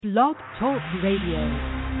Blog Talk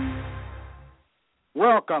Radio.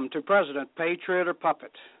 Welcome to President, Patriot, or Puppet.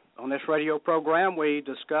 On this radio program, we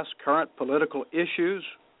discuss current political issues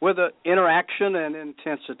with an interaction and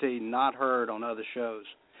intensity not heard on other shows,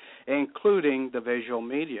 including the visual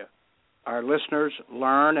media. Our listeners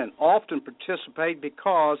learn and often participate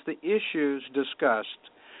because the issues discussed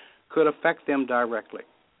could affect them directly.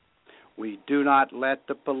 We do not let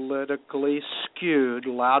the politically skewed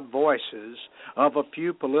loud voices of a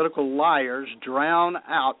few political liars drown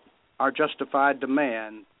out our justified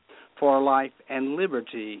demand for life and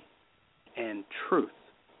liberty and truth.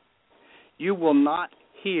 You will not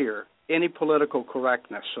hear any political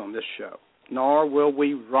correctness on this show, nor will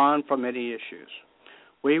we run from any issues.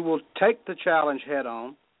 We will take the challenge head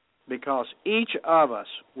on because each of us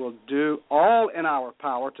will do all in our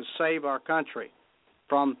power to save our country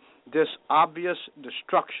from this obvious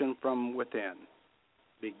destruction from within,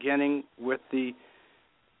 beginning with the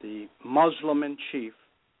Muslim in chief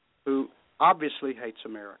who obviously hates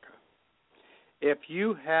America. If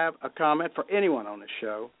you have a comment for anyone on the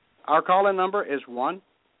show, our call-in number is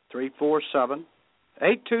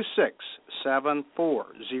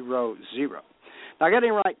 1-347-826-7400. Now,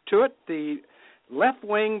 getting right to it, the left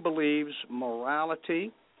wing believes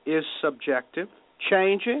morality is subjective,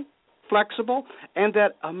 changing, flexible, and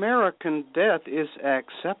that American death is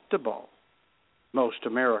acceptable. Most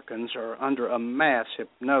Americans are under a mass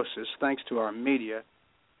hypnosis thanks to our media,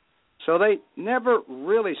 so they never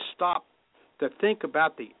really stop to think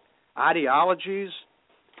about the ideologies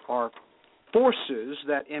or forces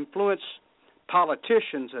that influence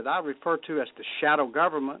politicians that I refer to as the shadow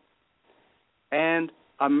government, and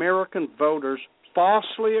American voters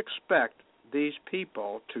falsely expect these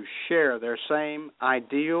people to share their same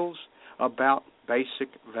ideals about basic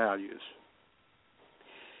values.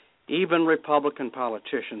 Even Republican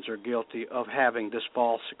politicians are guilty of having this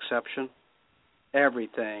false exception.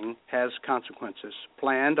 Everything has consequences,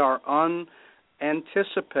 planned or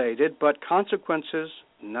unanticipated, but consequences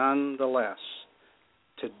nonetheless.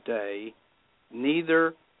 Today,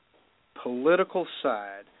 neither political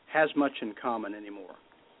side has much in common anymore.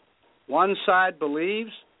 One side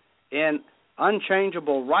believes in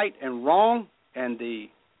unchangeable right and wrong, and the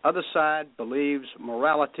other side believes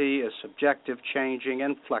morality is subjective, changing,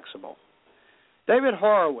 and flexible. David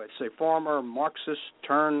Horowitz, a former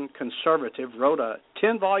Marxist-turned-conservative, wrote a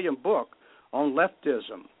 10-volume book on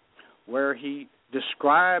leftism where he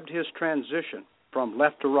described his transition from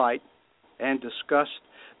left to right and discussed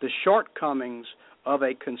the shortcomings of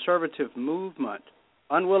a conservative movement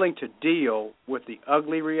unwilling to deal with the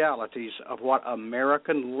ugly realities of what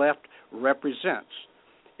American left represents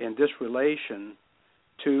in this relation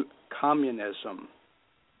to communism.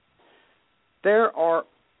 There are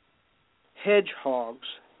hedgehogs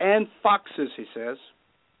and foxes, he says.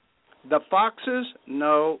 The foxes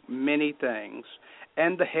know many things,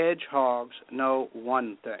 and the hedgehogs know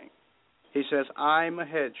one thing. He says, I'm a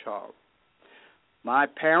hedgehog. My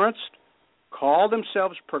parents call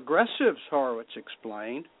themselves progressives, Horowitz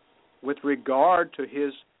explained, with regard to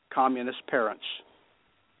his communist parents.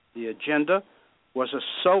 The agenda was a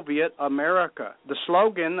Soviet America. The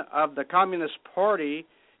slogan of the Communist Party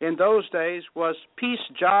in those days was peace,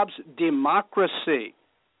 jobs, democracy.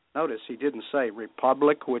 Notice he didn't say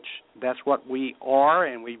republic, which that's what we are,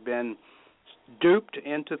 and we've been duped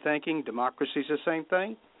into thinking democracy is the same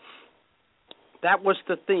thing. That was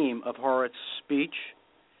the theme of Horowitz's speech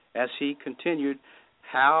as he continued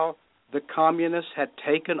how the communists had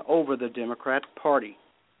taken over the Democrat Party.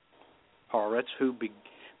 Horowitz, who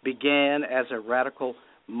began as a radical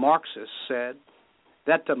Marxist, said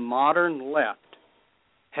that the modern left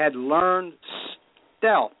had learned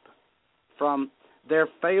stealth from their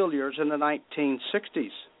failures in the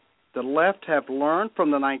 1960s. The left have learned from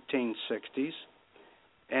the 1960s,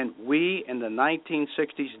 and we in the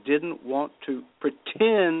 1960s didn't want to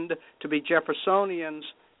pretend to be Jeffersonians,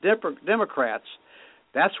 Democrats.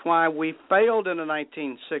 That's why we failed in the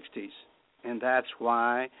 1960s, and that's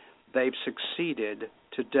why they've succeeded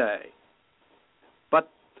today. But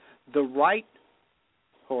the right,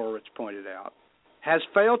 Horowitz pointed out, has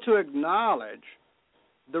failed to acknowledge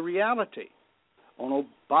the reality. On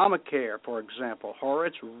Obamacare, for example,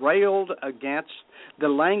 Horowitz railed against the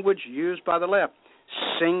language used by the left.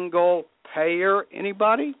 Single payer,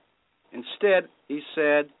 anybody? Instead, he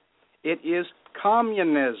said, it is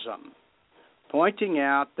communism, pointing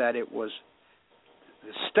out that it was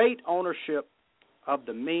the state ownership of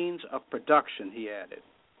the means of production, he added.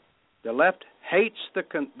 The left hates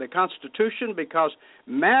the Constitution because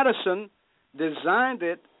Madison designed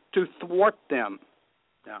it to thwart them.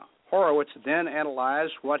 Now, Horowitz then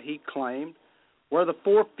analyzed what he claimed where the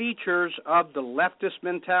four features of the leftist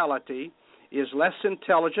mentality is less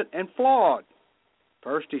intelligent and flawed.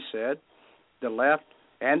 First, he said, the left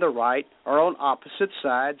and the right are on opposite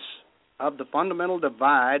sides of the fundamental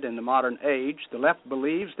divide in the modern age. The left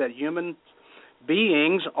believes that human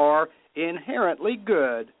beings are inherently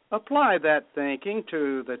good. Apply that thinking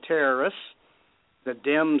to the terrorists. The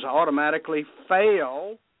Dems automatically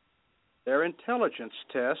fail their intelligence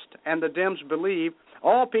test, and the Dems believe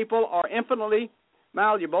all people are infinitely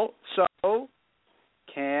malleable, so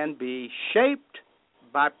can be shaped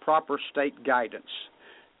by proper state guidance.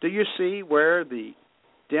 Do you see where the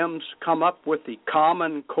Dems come up with the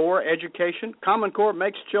Common Core education? Common Core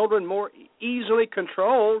makes children more easily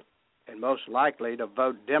controlled and most likely to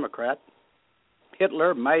vote Democrat.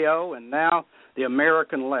 Hitler, Mayo, and now the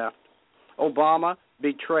American left. Obama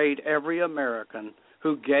betrayed every American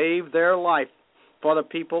who gave their life for the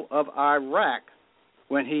people of Iraq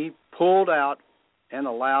when he pulled out and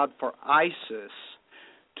allowed for ISIS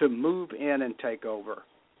to move in and take over.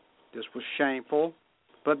 This was shameful,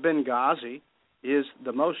 but Benghazi is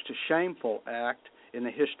the most shameful act in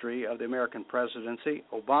the history of the American presidency.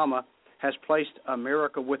 Obama has placed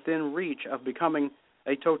America within reach of becoming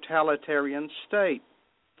a totalitarian state.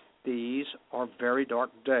 These are very dark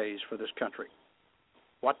days for this country.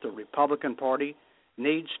 What the Republican Party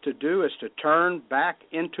needs to do is to turn back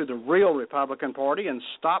into the real Republican Party and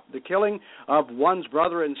stop the killing of one's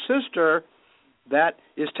brother and sister that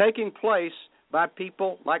is taking place by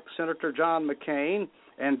people like Senator John McCain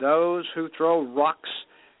and those who throw rocks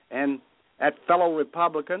and at fellow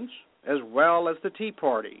Republicans as well as the Tea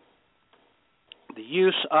Party. The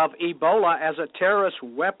use of Ebola as a terrorist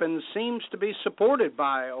weapon seems to be supported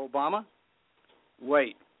by Obama.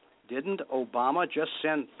 Wait, didn't Obama just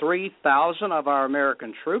send 3,000 of our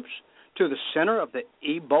American troops to the center of the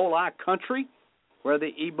Ebola country where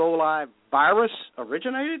the Ebola virus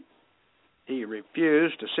originated? He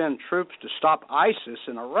refused to send troops to stop ISIS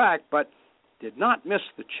in Iraq, but did not miss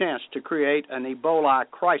the chance to create an Ebola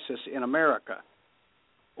crisis in America.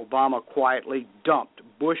 Obama quietly dumped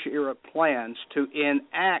Bush-era plans to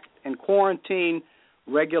enact and quarantine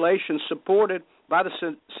regulations supported by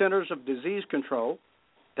the Centers of Disease Control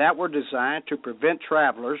that were designed to prevent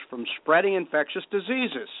travelers from spreading infectious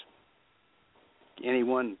diseases.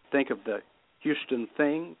 Anyone think of the Houston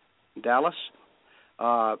thing, Dallas?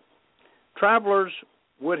 Travelers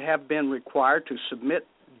would have been required to submit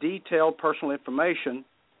detailed personal information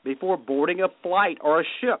before boarding a flight or a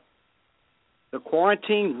ship. The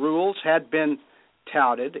quarantine rules had been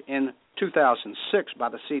touted in 2006 by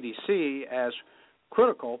the CDC as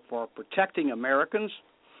critical for protecting Americans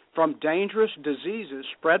from dangerous diseases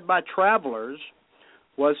spread by travelers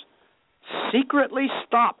was secretly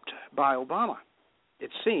stopped by Obama.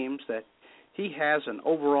 It seems that he has an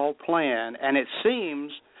overall plan, and it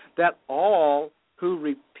seems that all who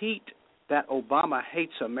repeat that Obama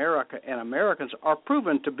hates America and Americans are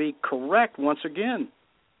proven to be correct once again.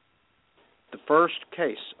 The first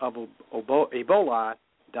case of Ebola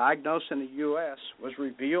diagnosed in the U.S. was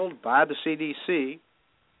revealed by the CDC,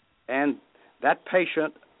 and that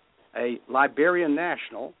patient, a Liberian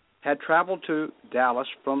national, had traveled to Dallas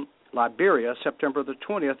from Liberia September the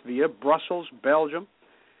 20th via Brussels, Belgium.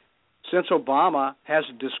 Since Obama has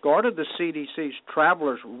discarded the CDC's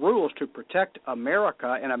travelers' rules to protect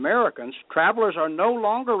America and Americans, travelers are no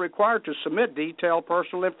longer required to submit detailed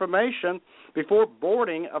personal information before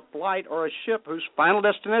boarding a flight or a ship whose final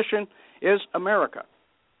destination is America.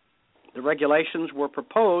 The regulations were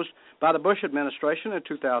proposed by the Bush administration in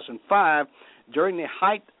 2005 during the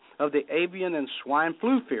height of the avian and swine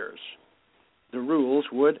flu fears. The rules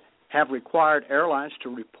would have required airlines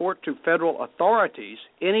to report to federal authorities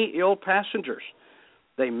any ill passengers.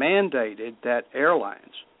 They mandated that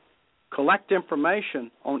airlines collect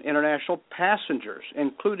information on international passengers,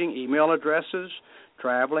 including email addresses,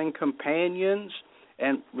 traveling companions,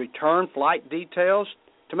 and return flight details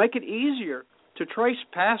to make it easier to trace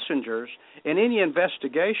passengers in any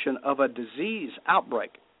investigation of a disease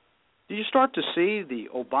outbreak. Do you start to see the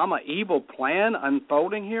Obama evil plan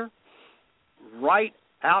unfolding here? Right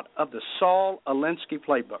out of the Saul Alinsky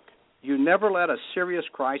playbook. You never let a serious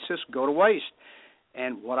crisis go to waste.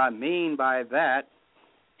 And what I mean by that,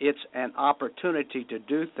 it's an opportunity to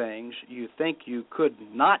do things you think you could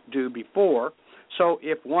not do before. So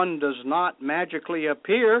if one does not magically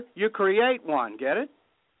appear, you create one. Get it?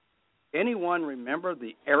 Anyone remember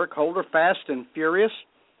the Eric Holder Fast and Furious,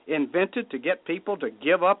 invented to get people to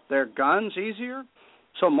give up their guns easier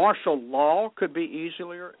so martial law could be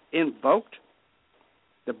easier invoked?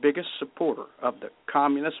 The biggest supporter of the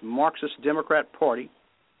Communist Marxist Democrat Party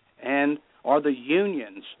and are the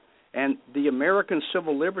unions And the American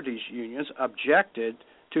Civil Liberties Unions objected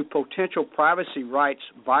to potential privacy rights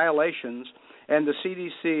violations and the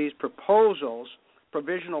CDC's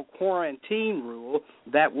provisional quarantine rule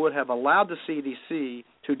that would have allowed the CDC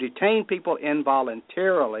to detain people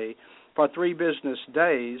involuntarily for 3 business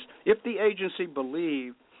days if the agency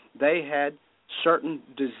believed they had certain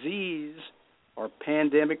disease or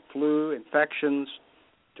pandemic flu infections,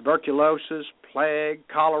 tuberculosis, plague,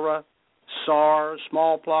 cholera, SARS,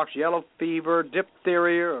 smallpox, yellow fever,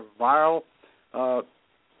 diphtheria, or viral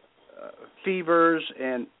fevers,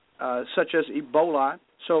 and such as Ebola.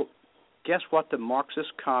 So guess what? The Marxist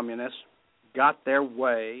communists got their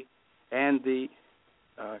way, and the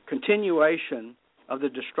continuation of the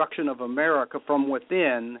destruction of America from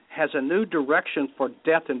within has a new direction for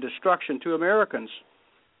death and destruction to Americans.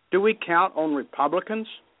 Do we count on Republicans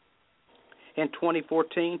in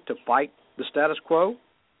 2014 to fight the status quo?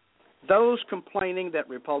 Those complaining that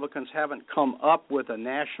Republicans haven't come up with a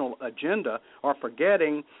national agenda are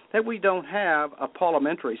forgetting that we don't have a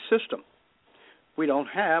parliamentary system. We don't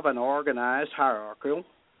have an organized hierarchical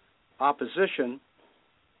opposition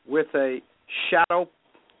with a shadow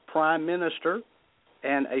prime minister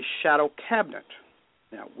and a shadow cabinet.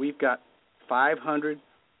 Now, we've got 500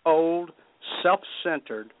 old,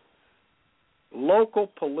 self-centered, local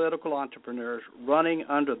political entrepreneurs running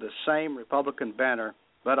under the same Republican banner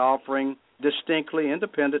but offering distinctly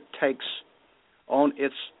independent takes on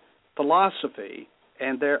its philosophy,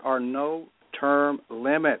 and there are no term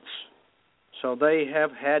limits. So they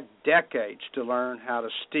have had decades to learn how to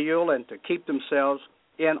steal and to keep themselves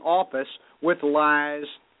in office with lies,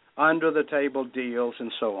 under-the-table deals,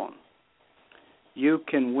 and so on. You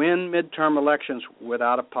can win midterm elections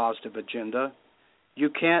without a positive agenda.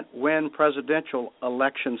 You can't win presidential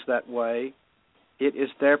elections that way. It is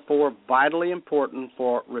therefore vitally important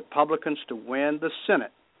for Republicans to win the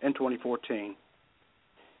Senate in 2014.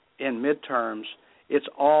 In midterms, it's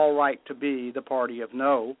all right to be the party of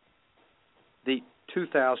no. The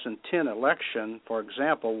 2010 election, for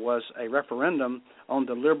example, was a referendum on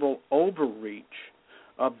the liberal overreach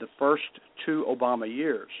of the first 2 Obama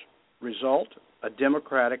years. Result, a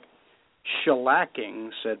Democratic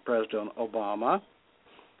shellacking, said President Obama.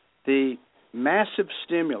 The massive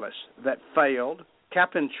stimulus that failed,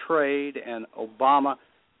 cap and trade, and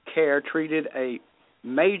Obamacare treated a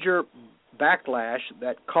major backlash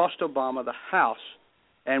that cost Obama the House,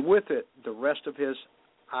 and with it the rest of his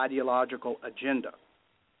ideological agenda.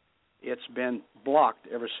 It's been blocked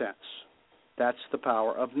ever since. That's the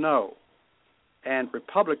power of no. And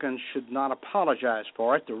Republicans should not apologize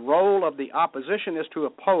for it. The role of the opposition is to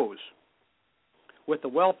oppose. With the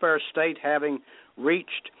welfare state having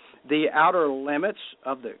reached the outer limits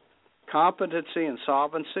of the competency and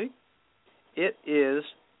solvency, it is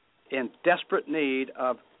in desperate need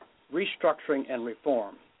of restructuring and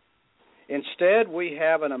reform. Instead, we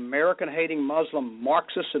have an American-hating Muslim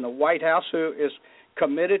Marxist in the White House who is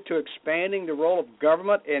committed to expanding the role of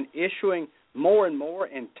government and issuing more and more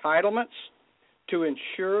entitlements to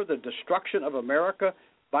ensure the destruction of America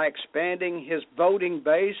by expanding his voting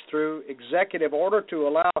base through executive order to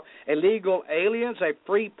allow illegal aliens a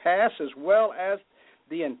free pass as well as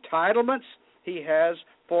the entitlements he has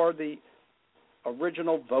for the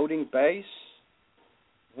original voting base.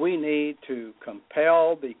 We need to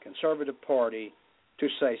compel the Conservative Party to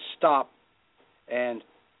say stop and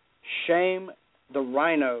shame the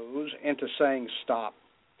rhinos into saying stop.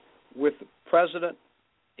 With the president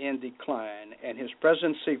in decline and his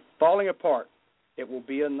presidency falling apart, it will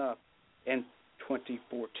be enough in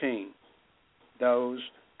 2014. Those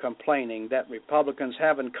complaining that Republicans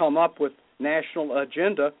haven't come up with national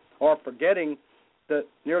agenda are forgetting the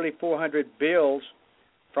nearly 400 bills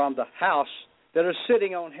from the House that are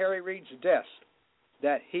sitting on Harry Reid's desk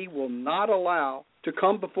that he will not allow to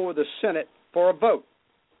come before the Senate for a vote.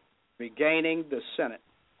 Regaining the Senate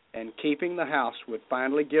and keeping the House would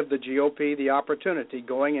finally give the GOP the opportunity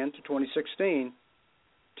going into 2016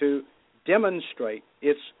 to demonstrate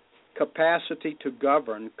its capacity to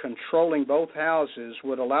govern. Controlling both houses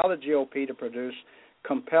would allow the GOP to produce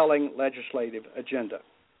compelling legislative agenda.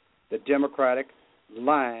 The Democratic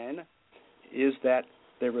line is that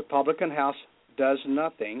the Republican House does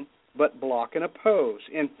nothing but block and oppose.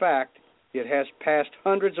 In fact, it has passed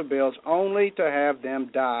hundreds of bills only to have them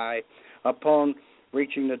die upon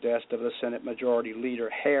reaching the desk of the Senate Majority Leader,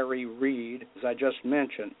 Harry Reid, as I just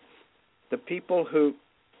mentioned. The people who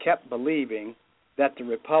kept believing that the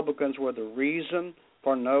Republicans were the reason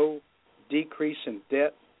for no decrease in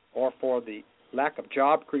debt or for the lack of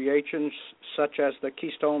job creations such as the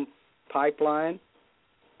Keystone Pipeline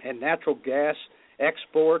and natural gas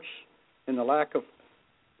exports and the lack of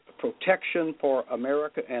protection for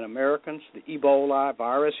America and Americans. The Ebola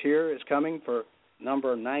virus here is coming for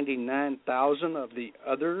number 99,000 of the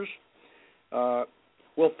others.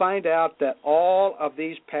 We'll find out that all of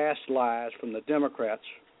these past lies from the Democrats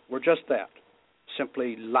were just that,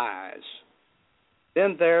 simply lies.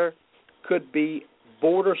 Then there could be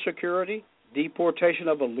border security, deportation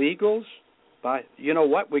of illegals. By, you know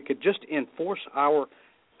what, we could just enforce our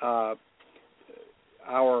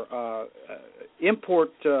import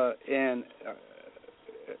and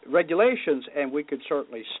regulations, and we could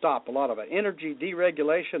certainly stop a lot of energy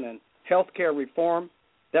deregulation and health care reform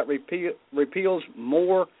that repeals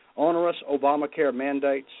more onerous Obamacare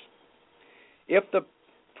mandates. If the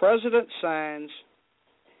president signs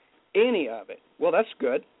any of it, well, that's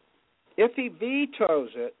good. If he vetoes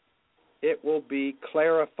it, it will be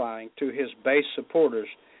clarifying to his base supporters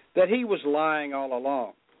that he was lying all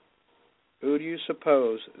along. Who do you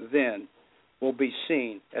suppose then will be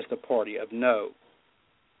seen as the party of no?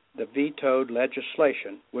 The vetoed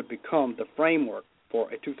legislation would become the framework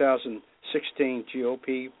for a 2016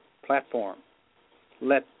 GOP platform.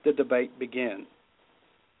 Let the debate begin.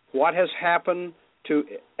 What has happened to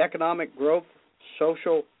economic growth,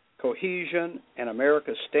 social cohesion, and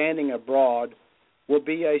America's standing abroad will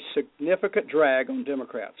be a significant drag on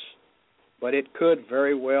Democrats, but it could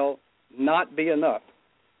very well not be enough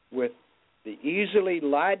with the easily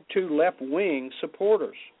lied-to left-wing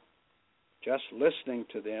supporters. Just listening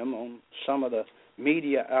to them on some of the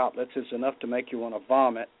media outlets is enough to make you want to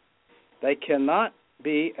vomit. They cannot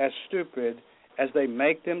be as stupid as they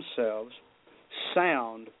make themselves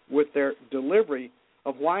sound with their delivery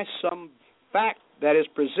of why some fact that is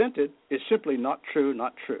presented is simply not true,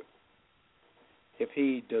 not true. If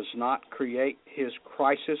he does not create his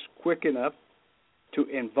crisis quick enough to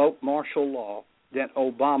invoke martial law, then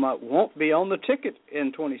Obama won't be on the ticket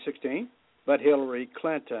in 2016, but Hillary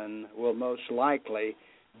Clinton will most likely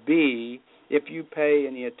be. If you pay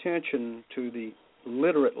any attention to the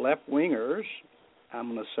literate left-wingers,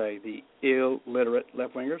 I'm going to say the illiterate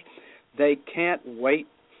left-wingers, they can't wait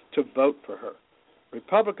to vote for her.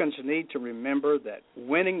 Republicans need to remember that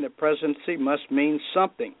winning the presidency must mean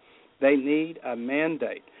something. They need a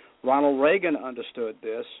mandate. Ronald Reagan understood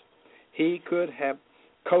this. He could have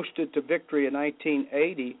coasted to victory in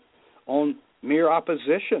 1980 on mere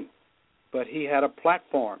opposition, but he had a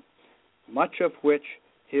platform, much of which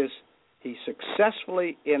he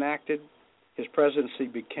successfully enacted. His presidency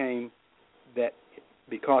became that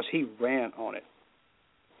because he ran on it.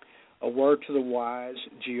 A word to the wise,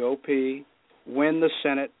 GOP, win the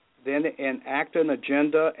Senate, then enact an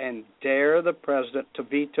agenda and dare the president to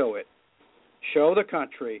veto it. Show the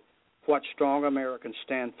country what strong Americans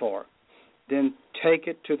stand for. Then take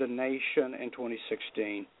it to the nation in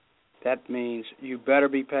 2016. That means you better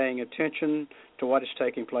be paying attention to what is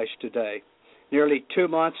taking place today. Nearly 2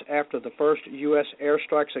 months after the first U.S.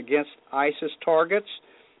 airstrikes against ISIS targets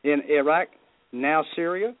in Iraq, now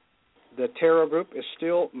Syria, the terror group is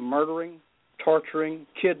still murdering, torturing,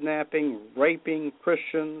 kidnapping, raping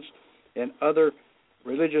Christians and other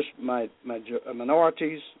religious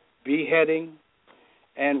minorities, beheading.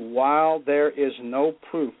 And while there is no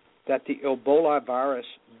proof that the Ebola virus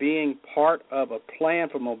being part of a plan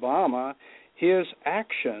from Obama, his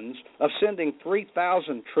actions of sending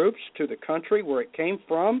 3,000 troops to the country where it came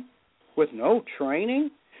from with no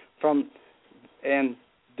training and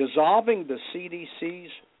dissolving the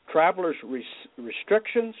CDC's travelers'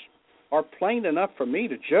 restrictions are plain enough for me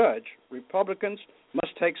to judge. Republicans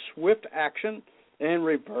must take swift action and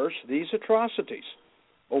reverse these atrocities.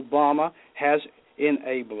 Obama has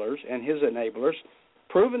enablers, and his enablers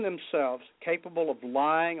proven themselves capable of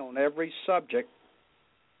lying on every subject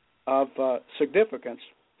of significance,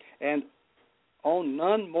 and on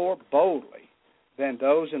none more boldly than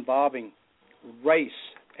those involving race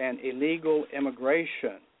and illegal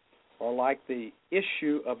immigration, or like the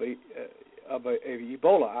issue of a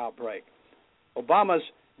Ebola outbreak. Obama's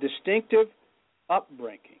distinctive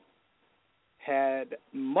upbringing had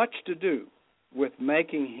much to do with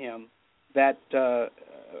making him that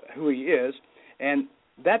who he is, and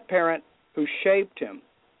that parent who shaped him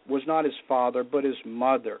was not his father but his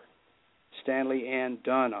mother, Stanley Ann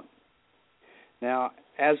Dunham. Now,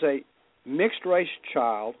 as a mixed-race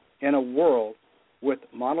child in a world with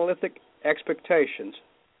monolithic expectations,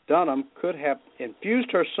 Dunham could have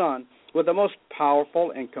infused her son with the most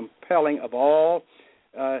powerful and compelling of all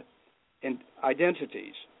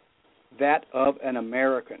identities, that of an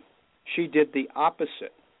American. She did the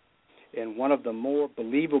opposite. In one of the more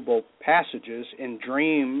believable passages in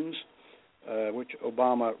Dreams, which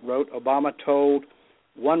Obama wrote, Obama told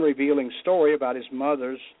one revealing story about his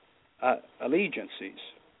mother's allegiances.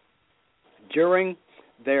 During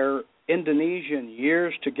their Indonesian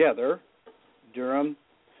years together, Durham,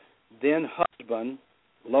 then husband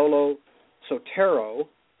Lolo Sotero,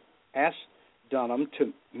 asked Dunham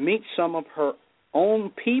to meet some of her own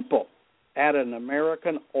people at an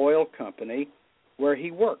American oil company where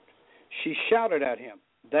he worked. She shouted at him,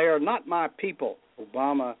 "They are not my people."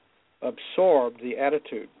 Obama absorbed the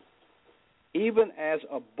attitude. Even as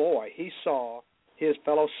a boy, he saw his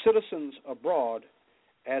fellow citizens abroad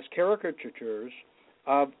as caricatures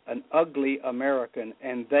of an ugly American,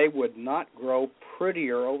 and they would not grow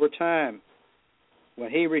prettier over time. When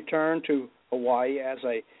he returned to Hawaii as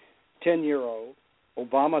a 10-year-old,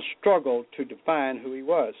 Obama struggled to define who he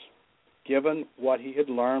was. Given what he had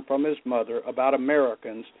learned from his mother about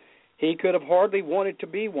Americans, he could have hardly wanted to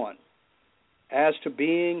be one. As to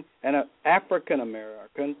being an African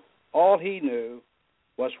American, all he knew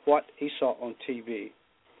was what he saw on TV.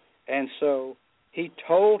 And so he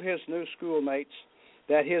told his new schoolmates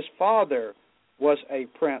that his father was a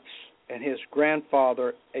prince and his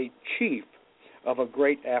grandfather a chief of a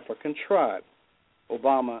great African tribe.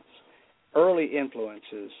 Obama's early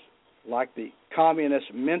influences, like the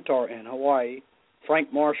communist mentor in Hawaii,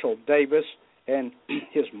 Frank Marshall Davis, and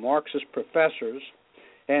his Marxist professors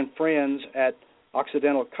and friends at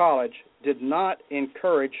Occidental College, did not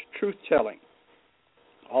encourage truth-telling.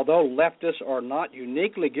 Although leftists are not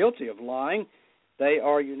uniquely guilty of lying, they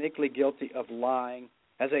are uniquely guilty of lying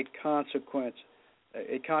as a consequence,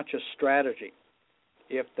 a conscious strategy.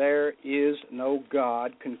 If there is no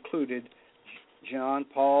God, concluded John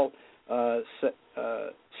Paul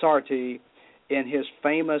Sartre in his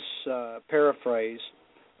famous paraphrase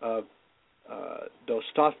of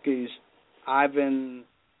Dostoevsky's Ivan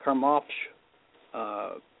Karamazov,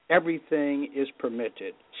 everything is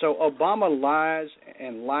permitted. So Obama lies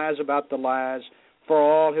and lies about the lies for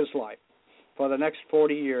all his life. For the next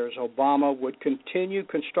 40 years, Obama would continue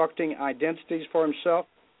constructing identities for himself: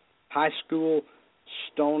 high school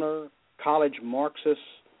stoner, college Marxist,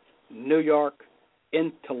 New York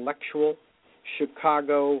intellectual,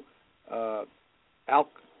 Chicago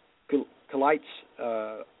alkalites,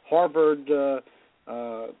 Harvard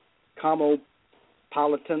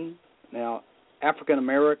cosmopolitan, now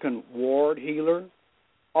African-American ward healer,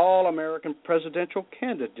 all-American presidential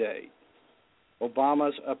candidate.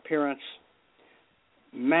 Obama's appearance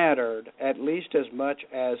mattered at least as much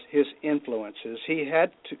as his influences. He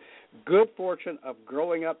had good fortune of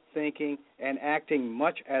growing up thinking and acting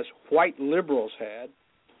much as white liberals had,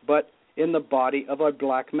 but in the body of a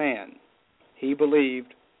black man. He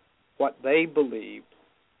believed what they believed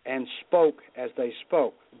and spoke as they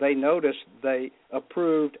spoke. They noticed, they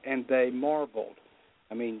approved, and they marveled.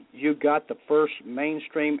 I mean, you got the first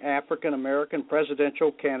mainstream African-American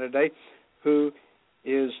presidential candidate who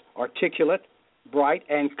is articulate, bright,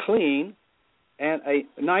 and clean, and a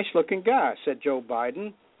nice-looking guy, said Joe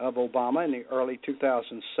Biden of Obama in the early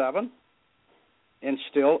 2007. And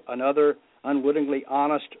still another unwittingly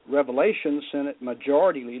honest revelation, Senate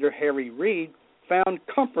Majority Leader Harry Reid found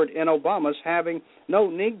comfort in Obama's having no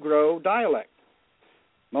Negro dialect.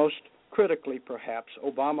 Most critically, perhaps,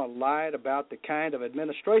 Obama lied about the kind of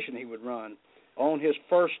administration he would run. On his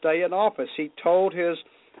first day in office, he told his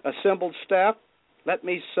assembled staff, "Let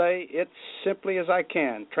me say it simply as I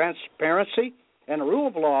can. Transparency and the rule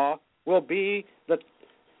of law will be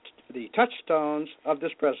the touchstones of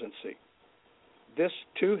this presidency." This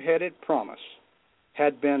two-headed promise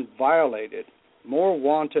had been violated more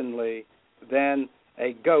wantonly than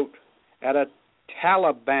a goat at a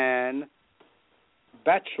Taliban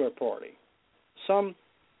bachelor party. Some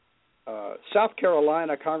South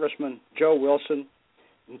Carolina Congressman Joe Wilson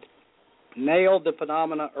nailed the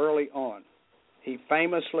phenomena early on. He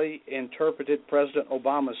famously interpreted President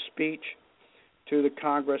Obama's speech to the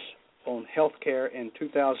Congress on health care in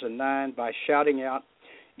 2009 by shouting out,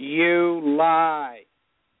 "You lie."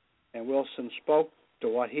 And Wilson spoke to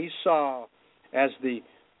what he saw as the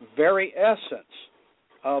very essence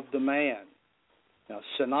of the man. Now,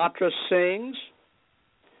 Sinatra sings,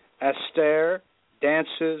 Astaire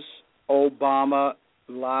dances, Obama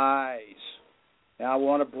lies. Now, I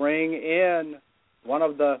want to bring in one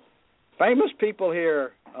of the famous people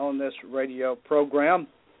here on this radio program,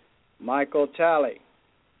 Michael Talley.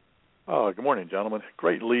 Oh, good morning, gentlemen.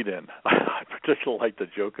 Great lead-in. I particularly like the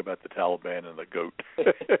joke about the Taliban and the goat.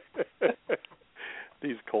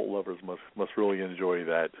 These cult lovers must really enjoy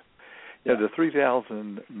that. Yeah, the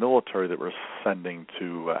 3,000 military that we're sending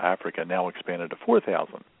to Africa now expanded to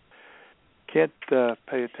 4,000. Can't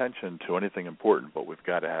pay attention to anything important, but we've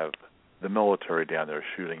got to have the military down there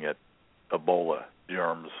shooting at Ebola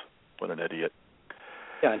germs. What an idiot.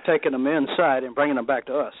 Yeah, and taking them inside and bringing them back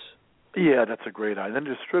to us. Yeah, that's a great idea. And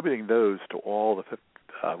then distributing those to all the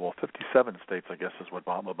 57 states, I guess, is what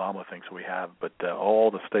Obama thinks we have, but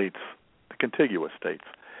all the states, the contiguous states,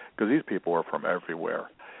 because these people are from everywhere.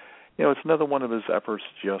 You know, it's another one of his efforts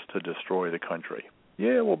just to destroy the country.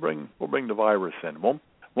 Yeah, we'll bring the virus in.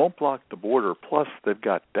 Won't block the border. Plus, they've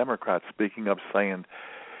got Democrats speaking up saying,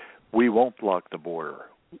 we won't block the border.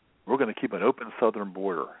 We're going to keep an open southern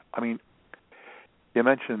border. I mean, you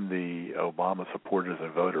mentioned the Obama supporters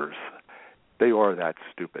and voters. They are that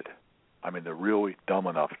stupid. I mean, they're really dumb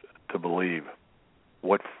enough to believe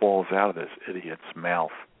what falls out of this idiot's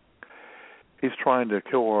mouth. He's trying to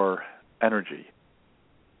kill our energy.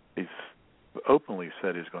 He's openly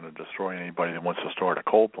said he's going to destroy anybody that wants to start a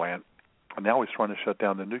coal plant. And now he's trying to shut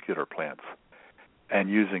down the nuclear plants and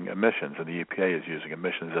using emissions, and the EPA is using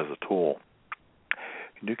emissions as a tool.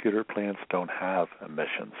 Nuclear plants don't have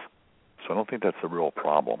emissions, so I don't think that's a real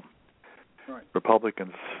problem. Right.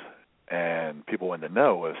 Republicans and people in the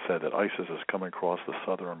know have said that ISIS is coming across the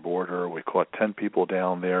southern border. We caught 10 people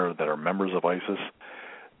down there that are members of ISIS.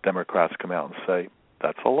 Democrats come out and say,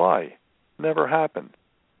 that's a lie. Never happened.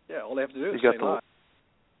 Yeah, all they have to do is say lie.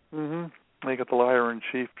 Mm-hmm. They got the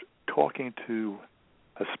liar-in-chief talking to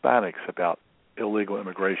Hispanics about illegal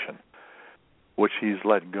immigration, which he's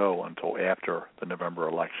let go until after the November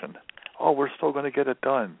election. Oh, we're still going to get it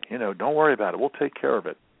done. You know, don't worry about it. We'll take care of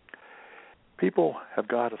it. People have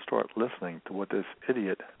got to start listening to what this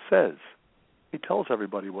idiot says. He tells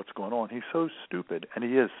everybody what's going on. He's so stupid, and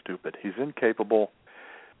he is stupid. He's incapable,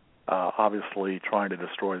 obviously trying to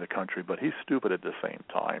destroy the country, but he's stupid at the same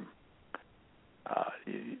time.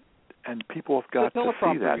 And people have got to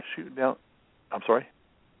see that. Now, I'm sorry?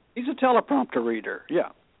 He's a teleprompter reader, yeah.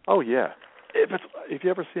 Oh, yeah. If you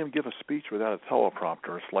ever see him give a speech without a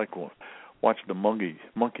teleprompter, it's like watching the monkey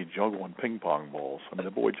juggling ping pong balls. I mean,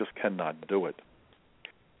 the boy just cannot do it.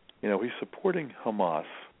 You know, he's supporting Hamas.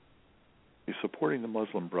 He's supporting the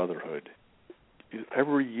Muslim Brotherhood.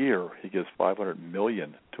 Every year he gives $500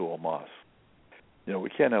 million to Hamas. You know, we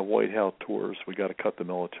can't have White House tours. We got to cut the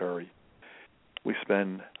military. We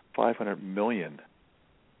spend $500 million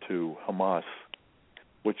to Hamas,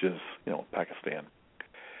 which is, you know, Pakistan,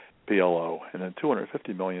 PLO, and then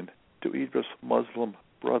 $250 million to Idris Muslim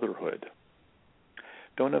Brotherhood.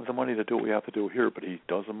 Don't have the money to do what we have to do here, but he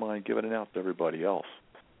doesn't mind giving it out to everybody else.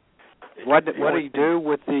 What did he do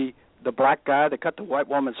with the black guy that cut the white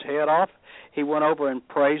woman's head off? He went over and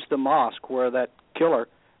praised the mosque where that killer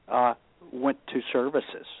went to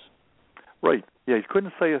services. Right. Yeah, he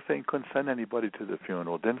couldn't say a thing, couldn't send anybody to the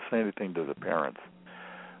funeral, didn't say anything to the parents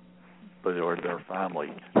or their family.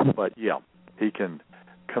 But, yeah, he can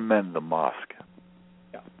commend the mosque.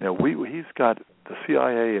 Yeah. Now, he's got the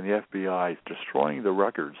CIA and the FBI destroying the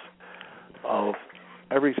records of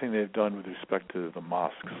everything they've done with respect to the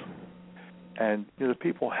mosques. And you know, the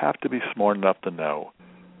people have to be smart enough to know.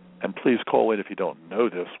 And please call in if you don't know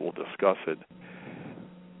this. We'll discuss it.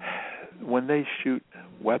 When they shoot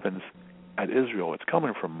weapons at Israel, it's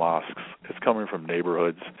coming from mosques. It's coming from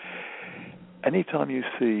neighborhoods. Anytime you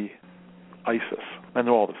see ISIS, and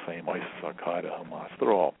they're all the same, ISIS, Al-Qaeda, Hamas,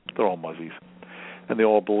 they're all muzzies, and they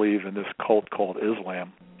all believe in this cult called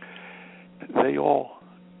Islam. They all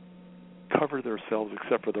cover themselves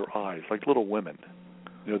except for their eyes, like little women.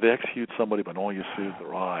 You know, they execute somebody, but all you see is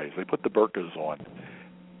their eyes. They put the burqas on.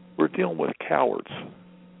 We're dealing with cowards.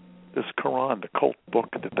 This Quran, the cult book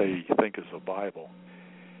that they think is the Bible,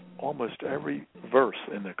 almost every verse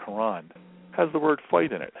in the Quran has the word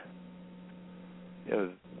fight in it. You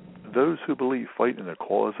know, those who believe fight in the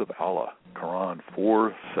cause of Allah, Quran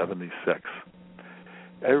 476.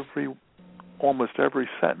 Almost every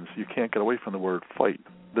sentence, you can't get away from the word fight.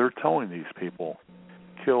 They're telling these people,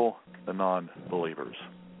 kill the non-believers.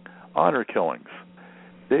 Honor killings.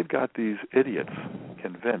 They've got these idiots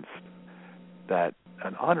convinced that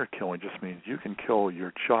an honor killing just means you can kill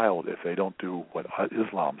your child if they don't do what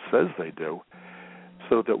Islam says they do,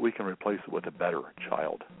 so that we can replace it with a better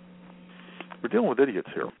child. We're dealing with idiots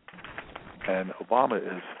here. And Obama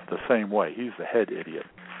is the same way. He's the head idiot.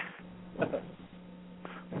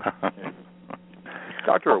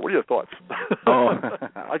 Doctor, what are your thoughts?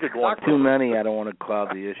 I could go on. Too many. I don't want to cloud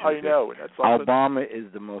the issue. I know. Obama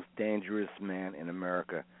is the most dangerous man in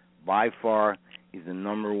America. By far, he's the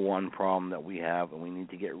number one problem that we have, and we need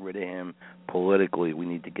to get rid of him politically. We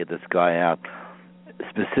need to get this guy out.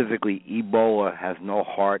 Specifically, Ebola has no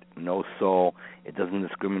heart, no soul. It doesn't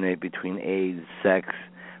discriminate between age, sex,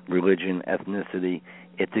 religion, ethnicity.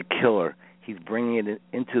 It's a killer. He's bringing it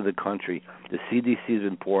into the country. The CDC has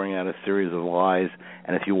been pouring out a series of lies,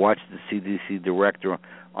 and if you watch the CDC director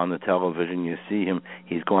on the television, you see him.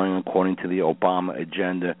 He's going according to the Obama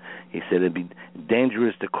agenda. He said it'd be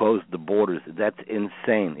dangerous to close the borders. That's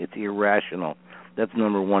insane. It's irrational. That's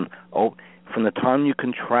number one. Oh, from the time you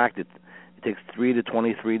contract it, it takes 3 to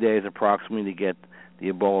 23 days approximately to get the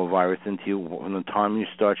Ebola virus into you. From the time you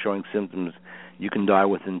start showing symptoms, you can die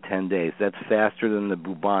within 10 days. That's faster than the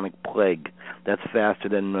bubonic plague. That's faster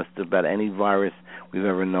than just about any virus we've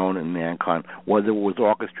ever known in mankind. Whether it was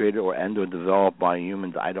orchestrated or developed by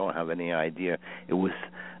humans, I don't have any idea. It was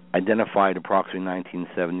identified approximately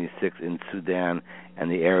 1976 in Sudan and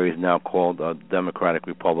the area is now called the Democratic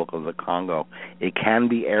Republic of the Congo. It can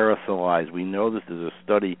be aerosolized. We know this is a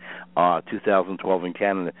study, 2012 in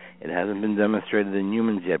Canada. It hasn't been demonstrated in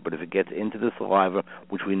humans yet, but if it gets into the saliva,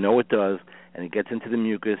 which we know it does, and it gets into the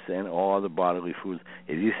mucus and all other bodily fluids,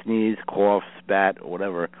 if you sneeze, cough, spat, or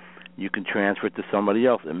whatever, you can transfer it to somebody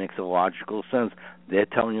else. It makes a logical sense. They're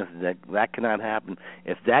telling us that that cannot happen.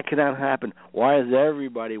 If that cannot happen, why is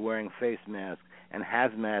everybody wearing face masks and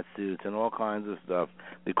hazmat suits and all kinds of stuff?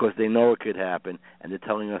 Because they know it could happen, and they're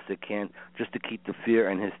telling us it can't, just to keep the fear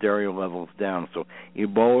and hysteria levels down. So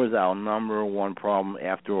Ebola is our number one problem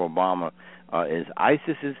after Obama. Is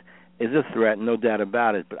ISIS is a threat, no doubt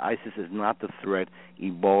about it, but ISIS is not the threat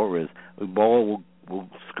Ebola is. Ebola will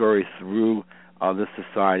scurry through this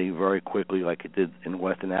society very quickly like it did in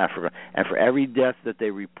Western Africa. And for every death that they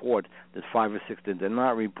report, there's 5 or 6 that they're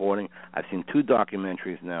not reporting. I've seen 2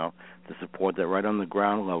 documentaries now to support that right on the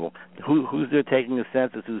ground level. Who's there taking a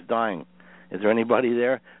census who's dying? Is there anybody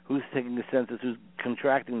there? Who's taking the census who's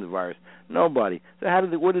contracting the virus? Nobody. So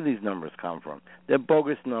where do these numbers come from? They're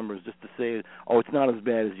bogus numbers just to say, oh, it's not as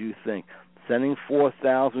bad as you think. Sending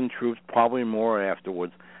 4,000 troops, probably more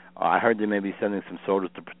afterwards, I heard they may be sending some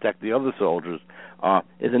soldiers to protect the other soldiers,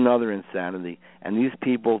 is another insanity. And these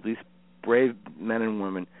people, these brave men and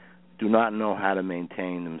women, do not know how to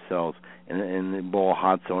maintain themselves in the Ebola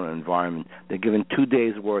hot zone environment. They're given 2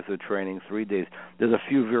 days' worth of training, 3 days. There's a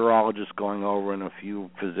few virologists going over and a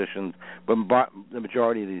few physicians, but the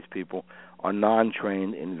majority of these people are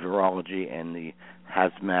non-trained in virology and the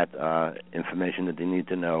hazmat information that they need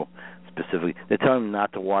to know. Specifically, they're telling them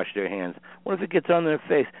not to wash their hands. What if it gets on their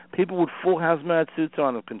face? People with full hazmat suits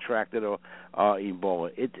on have contracted Ebola.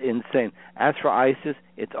 It's insane. As for ISIS,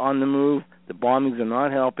 it's on the move. The bombings are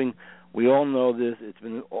not helping. We all know this. It's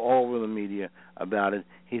been all over the media about it.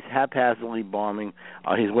 He's haphazardly bombing.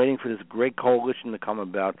 He's waiting for this great coalition to come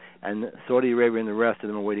about, and Saudi Arabia and the rest of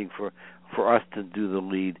them are waiting for us to do the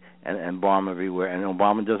lead and bomb everywhere, and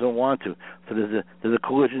Obama doesn't want to. So there's a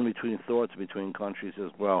collision between thoughts between countries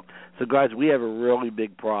as well. So guys, we have a really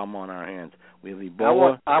big problem on our hands. We have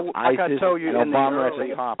Ebola, ISIS, and Obama at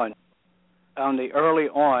the top. On the early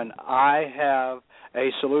on, I have a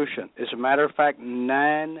solution. As a matter of fact,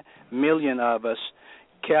 9 million of us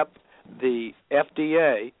kept the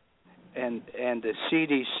FDA and the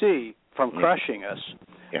CDC from crushing us.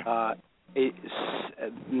 Yeah.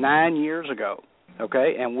 9 years ago,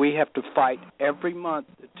 okay? And we have to fight every month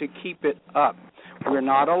to keep it up. We're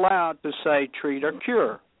not allowed to say treat or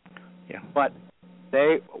cure. Yeah. But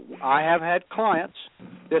I have had clients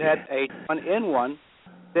that had H1N1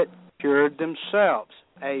 that cured themselves.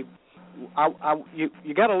 You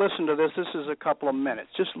got to listen to this. This is a couple of minutes.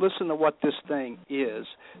 Just listen to what this thing is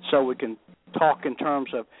so we can talk in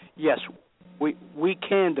terms of, yes, we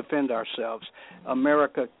can defend ourselves.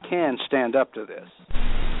 America can stand up to this.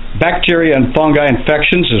 Bacteria and fungi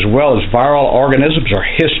infections as well as viral organisms are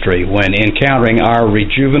history when encountering our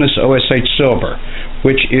Rejuvenous OSH Silver,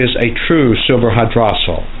 which is a true silver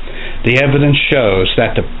hydrosol. The evidence shows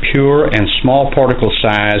that the pure and small particle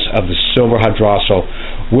size of the silver hydrosol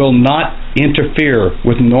will not interfere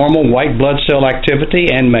with normal white blood cell activity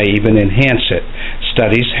and may even enhance it.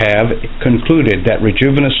 Studies have concluded that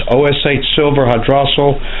Rejuvenous OSH Silver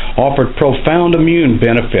Hydrosol offered profound immune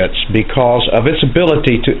benefits because of its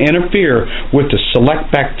ability to interfere with the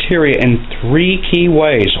select bacteria in 3 key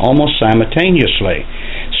ways almost simultaneously.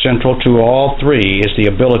 Central to all 3 is the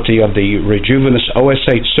ability of the Rejuvenous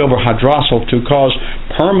OSH Silver Hydrosol to cause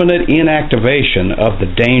permanent inactivation of the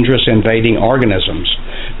dangerous invading organisms.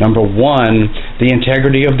 Number 1, the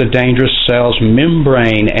integrity of the dangerous cell's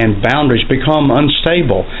membrane and boundaries become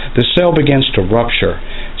unstable. The cell begins to rupture.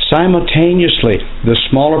 Simultaneously, the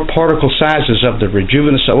smaller particle sizes of the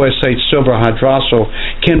Rejuvenous OSH Silver Hydrosol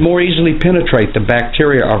can more easily penetrate the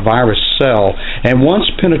bacteria or virus cell, and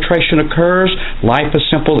once penetration occurs,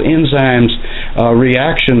 liposimple enzymes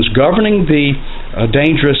reactions governing the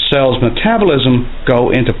dangerous cell's metabolism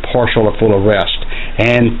go into partial or full arrest.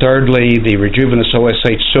 And thirdly, the Rejuvenous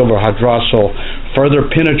OSH silver hydroxyl further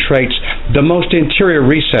penetrates the most interior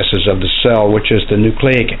recesses of the cell, which is the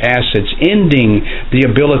nucleic acids, ending the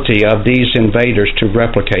ability of these invaders to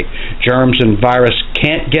replicate. Germs and virus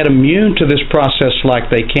can't get immune to this process like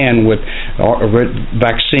they can with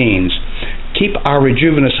vaccines. Keep our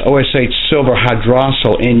Rejuvenous OSH silver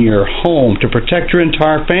hydroxyl in your home to protect your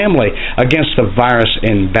entire family against the virus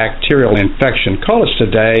and bacterial infection. Call us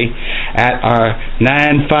today at our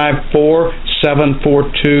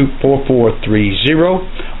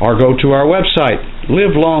 954-742-4430 or go to our website,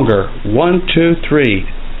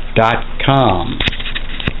 livelonger123.com.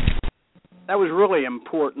 That was really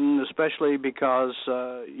important, especially because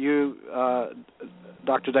you,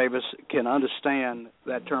 Dr. Davis, can understand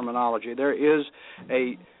that terminology. There is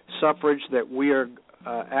a suffrage that we are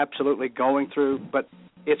absolutely going through, but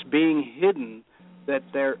it's being hidden that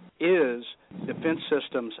there is defense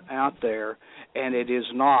systems out there, and it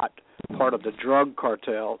is not part of the drug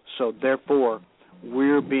cartel, so therefore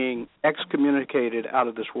we're being excommunicated out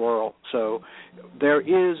of this world. So there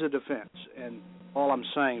is a defense, and all I'm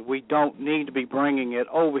saying, we don't need to be bringing it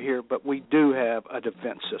over here, but we do have a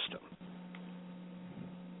defense system.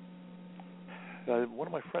 One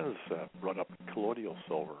of my friends brought up colloidal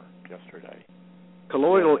silver yesterday.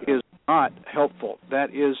 Colloidal is not helpful.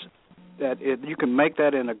 You can make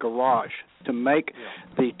that in a garage. To make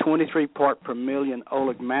the 23 part per million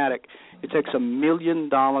oligmatic, it takes $1 million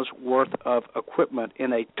worth of equipment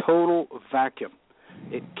in a total vacuum.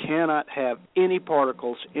 It cannot have any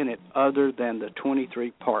particles in it other than the 23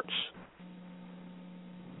 parts.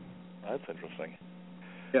 That's interesting.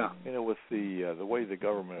 Yeah. You know, with the way the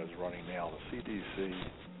government is running now, the CDC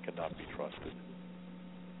cannot be trusted.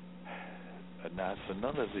 And NASA,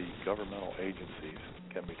 none of the governmental agencies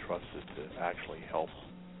can be trusted to actually help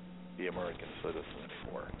the American citizen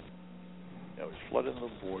anymore. You know, he's flooding the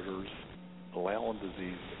borders, allowing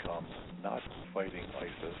disease to come, not fighting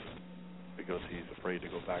ISIS because he's afraid to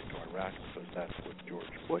go back to Iraq because that's what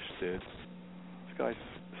George Bush did. This guy's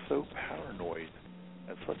so paranoid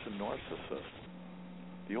and such a narcissist.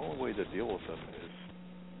 The only way to deal with him is,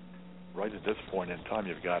 right at this point in time,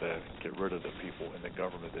 you've got to get rid of the people in the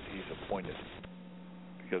government that he's appointed,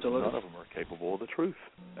 because none of them are capable of the truth,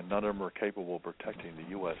 and none of them are capable of protecting the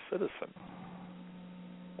U.S. citizen.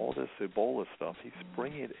 All this Ebola stuff, he's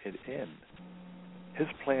bringing it in. His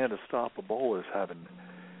plan to stop Ebola is having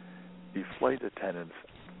the flight attendants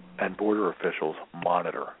and border officials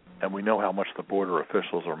monitor. And we know how much the border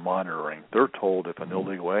officials are monitoring. They're told if an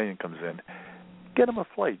illegal alien comes in, get him a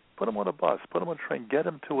flight, put him on a bus, put him on a train, get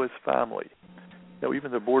him to his family. You know,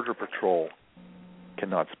 even the Border Patrol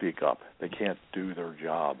cannot speak up. They can't do their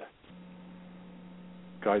job.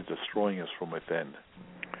 Guy's destroying us from within.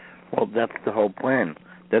 Well, that's the whole plan.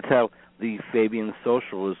 That's how the Fabian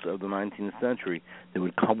socialists of the 19th century, they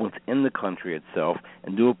would come within the country itself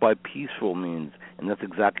and do it by peaceful means. And that's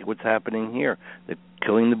exactly what's happening here. They're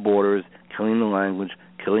killing the borders, killing the language,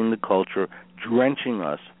 killing the culture, drenching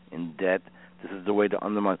us in debt. This is the way to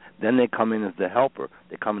undermine. Then they come in as the helper.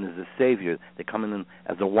 They come in as the savior. They come in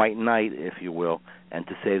as a white knight, if you will, and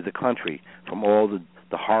to save the country from all the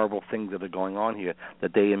horrible things that are going on here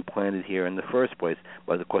that they implanted here in the first place.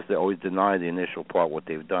 But, of course, they always deny the initial part, what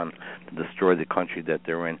they've done to destroy the country that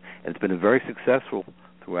they're in. And it's been very successful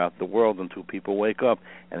throughout the world until people wake up,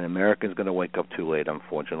 and America's going to wake up too late,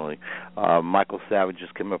 unfortunately. Michael Savage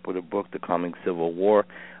just came up with a book, The Coming Civil War.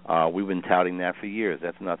 We've been touting that for years.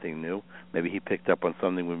 That's nothing new. Maybe he picked up on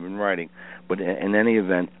something we've been writing. But in any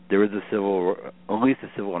event, there is at least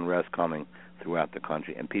a civil unrest coming throughout the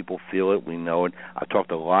country, and people feel it. We know it. I've talked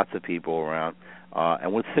to lots of people around,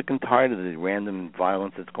 and we're sick and tired of the random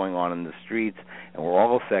violence that's going on in the streets, and we're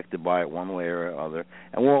all affected by it one way or other,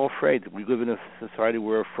 and we're all afraid. We live in a society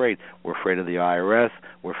where we're afraid. We're afraid of the IRS.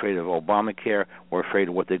 We're afraid of Obamacare. We're afraid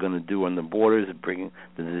of what they're going to do on the borders and bringing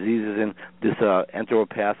the diseases in. This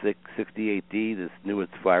enteropathic 68D, this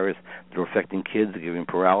newest virus, they're affecting kids, they're giving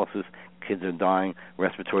paralysis. Kids are dying,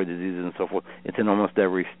 respiratory diseases and so forth. It's in almost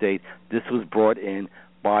every state. This was brought in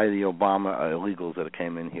by the Obama illegals that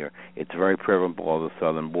came in here. It's very prevalent below the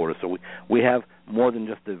southern border. So we have more than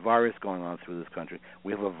just the virus going on through this country.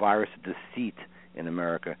 We have a virus of deceit in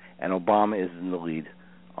America, and Obama is in the lead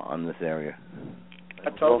on this area.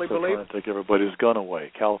 I totally believe it. Take everybody's gun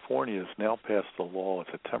away. California has now passed a law.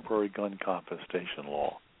 It's a temporary gun confiscation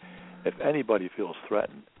law. If anybody feels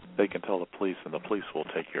threatened, they can tell the police, and the police will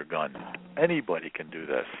take your gun. Anybody can do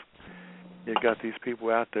this. You've got these people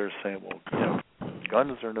out there saying, well, you know,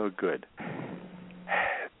 guns are no good.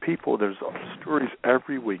 People, there's stories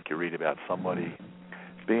every week you read about somebody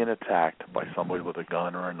being attacked by somebody with a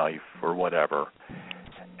gun or a knife or whatever,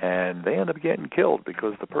 and they end up getting killed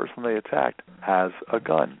because the person they attacked has a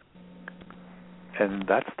gun. And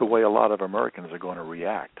that's the way a lot of Americans are going to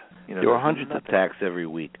react. There are hundreds of attacks every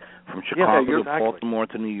week, from Chicago to Baltimore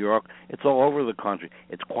to New York. It's all over the country.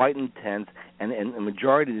 It's quite intense, and the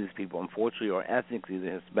majority of these people, unfortunately, are ethnics,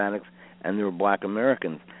 either Hispanics and they're Black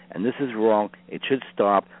Americans. And this is wrong. It should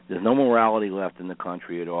stop. There's no morality left in the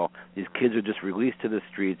country at all. These kids are just released to the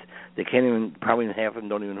streets. They can't even, probably half of them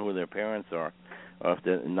don't even know who their parents are, or if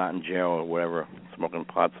they're not in jail or whatever, smoking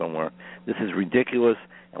pot somewhere. This is ridiculous,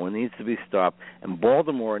 and it needs to be stopped. And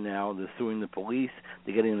Baltimore now, they're suing the police.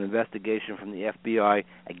 They're getting an investigation from the FBI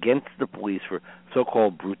against the police for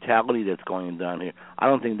so-called brutality that's going down here. I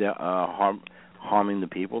don't think they're harming the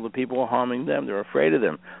people. The people are harming them. They're afraid of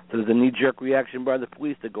them. So there's a knee-jerk reaction by the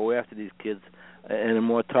police to go after these kids in a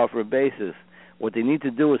more tougher basis. What they need to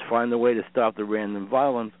do is find a way to stop the random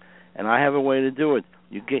violence, and I have a way to do it.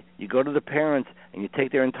 You go to the parents and you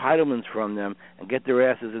take their entitlements from them and get their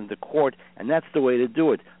asses into court, and that's the way to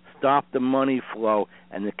do it. Stop the money flow,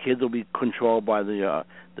 and the kids will be controlled by the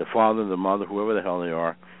father, the mother, whoever the hell they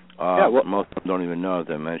are. Most of them don't even know, as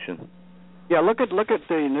I mentioned. Yeah, look at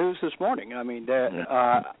the news this morning. I mean,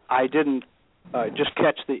 I didn't just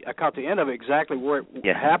I caught the end of it, exactly where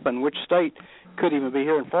it happened, which state. Could even be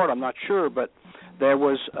here in Florida, I'm not sure, but there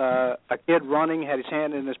was a kid running, had his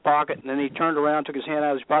hand in his pocket, and then he turned around, took his hand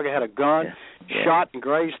out of his pocket, had a gun, shot and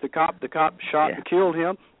grazed the cop. The cop shot and killed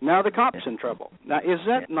him. Now the cop's in trouble. Now, is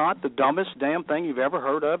that not the dumbest damn thing you've ever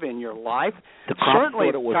heard of in your life? The cop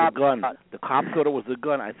thought it was a gun. The cop thought it was a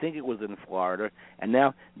gun. I think it was in Florida. And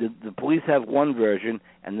now the police have one version,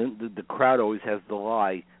 and then the crowd always has the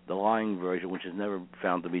lying version, which is never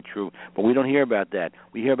found to be true. But we don't hear about that.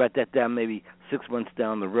 We hear about that down maybe 6 months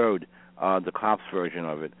down the road. The cops' version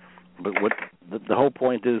of it. But what the whole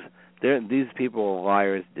point is, these people are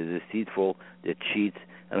liars, they're deceitful, they're cheats,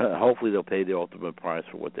 and hopefully they'll pay the ultimate price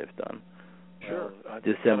for what they've done. Sure.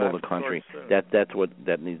 Dissemble the country. That's what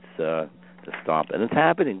that needs to stop. And it's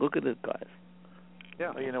happening. Look at it, guys.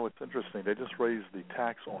 Yeah. It's interesting. They just raised the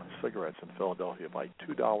tax on cigarettes in Philadelphia by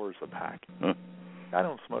 $2 a pack. I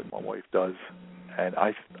don't smoke, my wife does, and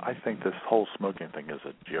I think this whole smoking thing is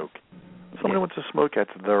a joke. Somebody wants to smoke, that's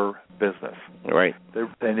their business. Right.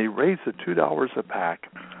 They raise it $2 a pack,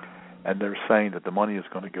 and they're saying that the money is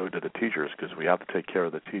going to go to the teachers because we have to take care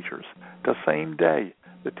of the teachers. The same day,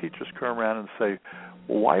 the teachers come around and say,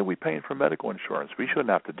 well, why are we paying for medical insurance? We shouldn't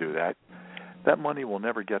have to do that. That money will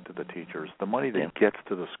never get to the teachers. The money that gets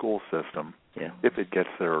to the school system, if it gets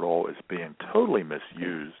there at all, is being totally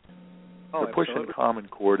misused. They're pushing Common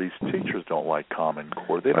Core. These teachers don't like Common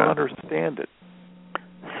Core. They don't understand it.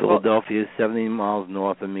 Philadelphia is 70 miles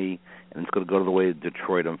north of me, and it's going to go to the way of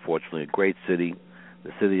Detroit, unfortunately. A great city.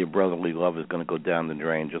 The city of brotherly love is going to go down the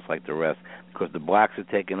drain just like the rest, because the blacks are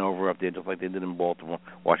taking over up there just like they did in Baltimore,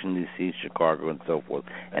 Washington, D.C., Chicago, and so forth.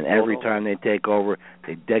 And every time they take over,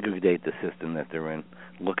 they degrade the system that they're in.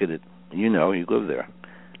 Look at it. You live there.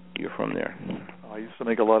 You're from there. I used to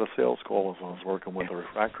make a lot of sales calls when I was working with a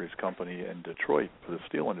refractories company in Detroit for the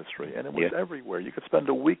steel industry, and it was everywhere. You could spend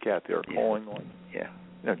a week out there calling on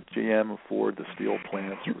GM, Ford, the steel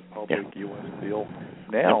plants, Republic, U.S. Steel.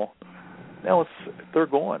 Now they're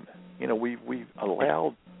gone. We've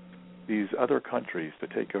allowed these other countries to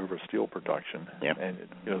take over steel production, and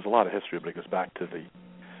there's a lot of history, but it goes back to the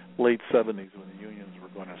late 70s when the unions were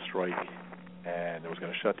going to strike, and they was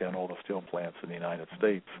going to shut down all the steel plants in the United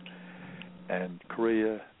States. And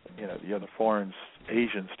Korea, the other foreign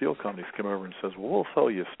Asian steel companies come over and says, well, we'll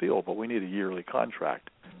sell you steel, but we need a yearly contract.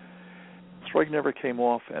 Strike never came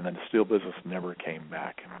off, and then the steel business never came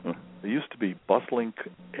back. There used to be bustling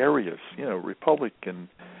areas, Republic and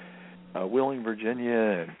Wheeling,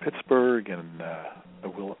 Virginia, and Pittsburgh, and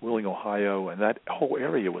Wheeling, Ohio, and that whole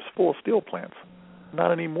area was full of steel plants.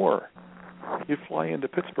 Not anymore. You'd fly into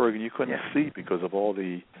Pittsburgh, and you couldn't see because of all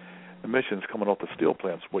the emissions coming off the steel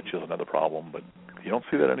plants, which is another problem, but you don't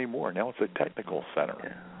see that anymore. Now it's a technical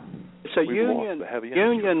center. It's a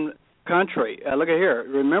union country. Look at here.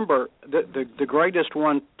 Remember, the greatest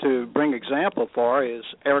one to bring example for is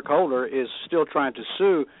Eric Holder is still trying to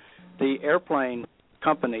sue the airplane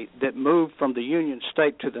company that moved from the union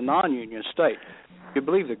state to the non-union state. You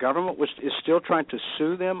believe the government is still trying to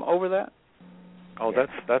sue them over that? Oh,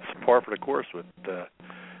 that's par for the course with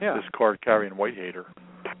this card-carrying white hater.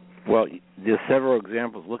 Well, there's several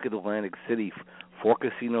examples. Look at Atlantic City. 4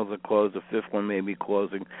 casinos are closed. The 5th one may be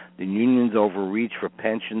closing. The unions overreach for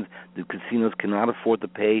pensions. The casinos cannot afford to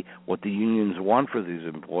pay what the unions want for these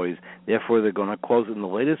employees. Therefore, they're going to close it. And the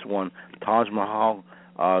latest one, Taj Mahal,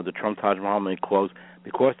 the Trump Taj Mahal may close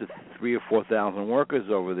because there's 3,000 or 4,000 workers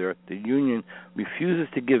over there, the union refuses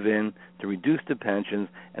to give in to reduce the pensions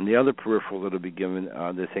and the other peripheral that will be given.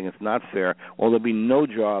 They're saying it's not fair, or there'll be no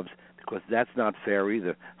jobs because that's not fair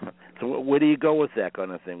either. So where do you go with that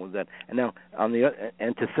kind of thing? With that, and now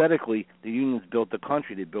antithetically, the unions built the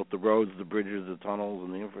country. They built the roads, the bridges, the tunnels,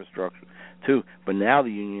 and the infrastructure too. But now the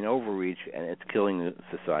union overreach, and it's killing the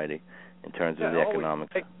society in terms of the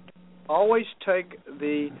economics. Always take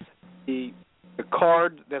the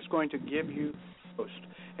card that's going to give you most.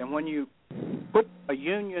 And when you put a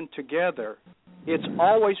union together, it's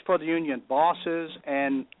always for the union bosses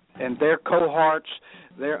and their cohorts.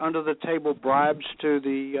 They're under the table bribes to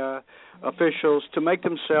the officials to make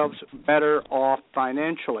themselves better off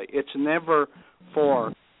financially. It's never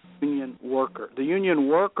for the union worker. The union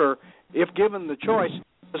worker, if given the choice,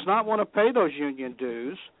 does not want to pay those union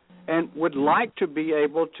dues and would like to be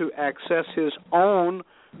able to access his own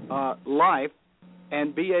life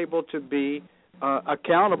and be able to be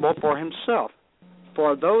accountable for himself.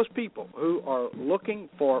 For those people who are looking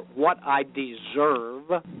for what I deserve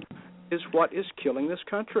is what is killing this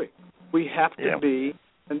country. We have to be,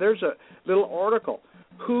 and there's a little article,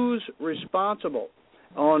 who's responsible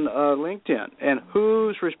on LinkedIn, and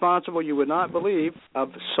who's responsible, you would not believe, of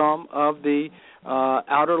some of the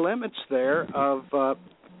outer limits there of, I'm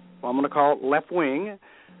going to call it left wing,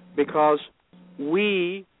 because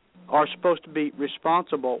we are supposed to be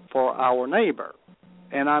responsible for our neighbor.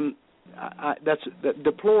 And that's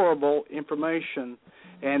deplorable information,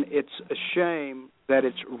 and it's a shame that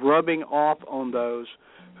it's rubbing off on those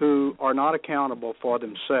who are not accountable for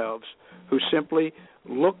themselves, who simply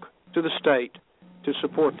look to the state to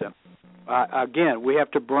support them. Again, we have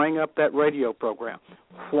to bring up that radio program.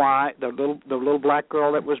 Why the little black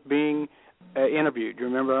girl that was being interviewed? You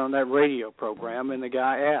remember on that radio program, and the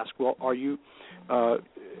guy asked, "Well, are you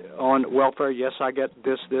on welfare?" "Yes, I get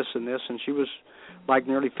this, and this," and she was like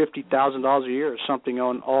nearly $50,000 a year or something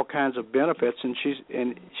on all kinds of benefits, and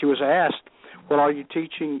she was asked, "Well, are you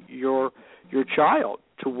teaching your child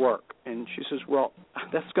to work?" And she says, "Well,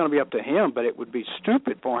 that's going to be up to him, but it would be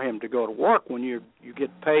stupid for him to go to work when you get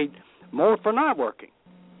paid more for not working."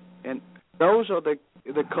 And those are the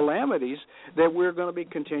calamities that we're going to be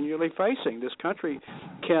continually facing. This country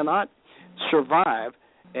cannot survive.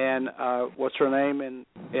 And what's her name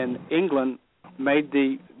in England made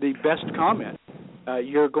the best comment.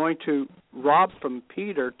 You're going to rob from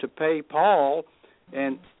Peter to pay Paul,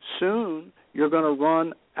 and soon you're going to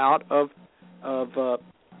run out of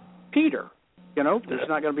Peter. You know, there's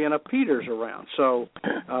not going to be enough Peters around. So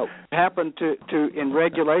what happened to in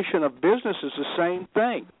regulation of business is the same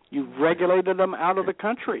thing. You regulated them out of the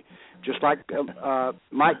country, just like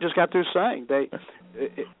Mike just got through saying.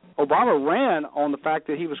 Obama ran on the fact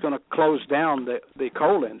that he was going to close down the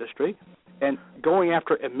coal industry and going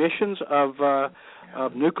after emissions of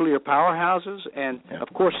nuclear powerhouses. And,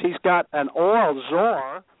 of course, he's got an oil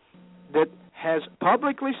czar that has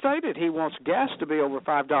publicly stated he wants gas to be over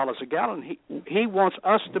 $5 a gallon. He wants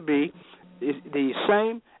us to be the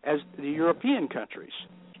same as the European countries.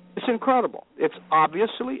 It's incredible. It's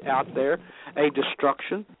obviously out there a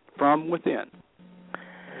destruction from within.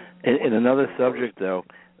 In another subject, though,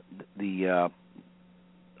 the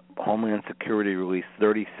Homeland Security released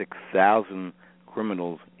 36,000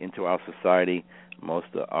 criminals into our society, most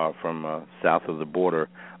are from south of the border,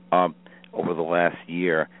 over the last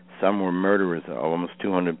year. Some were murderers. Almost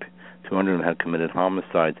 200 had committed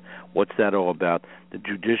homicides. What's that all about? The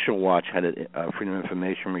Judicial Watch had a Freedom of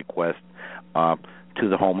Information request to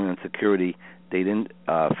the Homeland Security. They didn't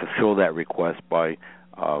fulfill that request by,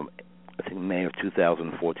 I think, May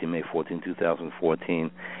 14,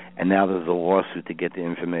 2014. And now there's a lawsuit to get the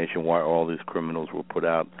information why all these criminals were put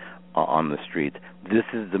out on the streets. This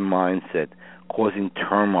is the mindset causing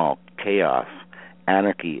turmoil, chaos,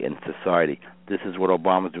 anarchy in society. This is what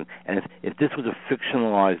Obama's doing. And if this was a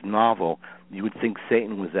fictionalized novel, you would think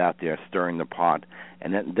Satan was out there stirring the pot.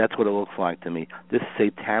 And that's what it looks like to me. This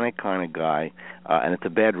satanic kind of guy, and it's a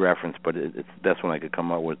bad reference, but it's the best one I could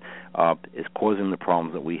come up with, is causing the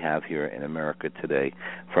problems that we have here in America today.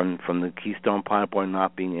 From the Keystone Pipeline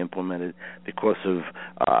not being implemented because of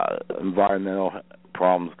environmental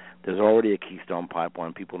problems. There's already a Keystone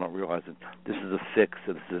Pipeline. People don't realize that this is a fix.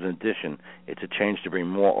 This is an addition. It's a change to bring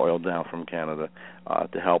more oil down from Canada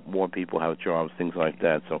to help more people have jobs, things like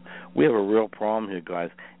that. So we have a real problem here,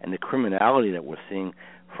 guys. And the criminality that we're seeing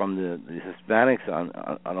from the Hispanics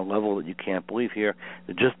on a level that you can't believe here.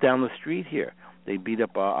 They're just down the street here. They beat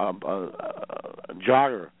up a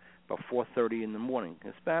jogger about 4:30 in the morning.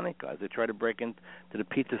 Hispanic guys. They try to break into the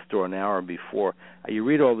pizza store an hour before. You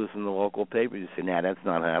read all this in the local paper. You say, "Nah, that's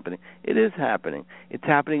not happening." It is happening. It's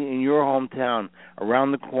happening in your hometown,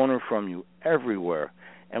 around the corner from you, everywhere.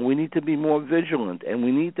 And we need to be more vigilant, and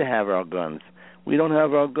we need to have our guns. We don't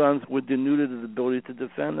have our guns, we're denuded of the ability to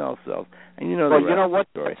defend ourselves. And you know the Well, you know what?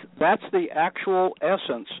 Story. That's the actual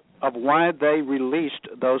essence of why they released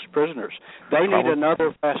those prisoners. They need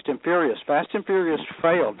another Fast and Furious. Fast and Furious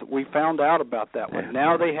failed. We found out about that one.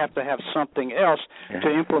 Now they have to have something else to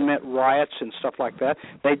implement riots and stuff like that.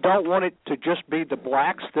 They don't want it to just be the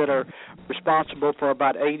blacks that are responsible for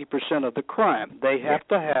about 80% of the crime. They have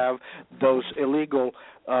to have those illegal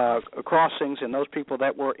crossings and those people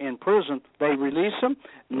that were in prison. They release them.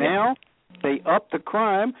 Now they up the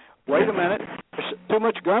crime. Wait a minute, there's too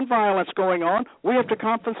much gun violence going on. We have to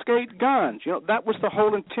confiscate guns. You know, that was the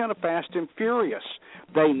whole intent of Fast and Furious.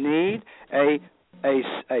 They need a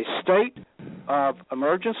state of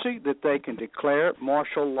emergency that they can declare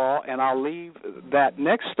martial law, and I'll leave that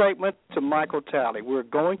next statement to Michael Talley. We're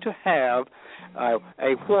going to have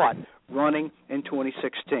a what running in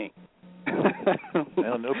 2016?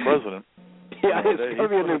 No president. Yeah, it's going to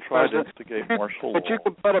be a new president. Martial law.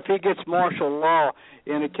 But if he gets martial law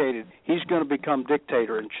indicated, he's going to become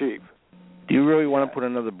dictator-in-chief. Do you really want to put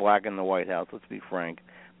another black in the White House? Let's be frank.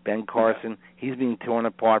 Ben Carson, he's being torn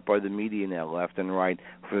apart by the media now, left and right,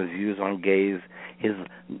 for his views on gays, his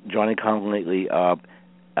Johnny-come-lately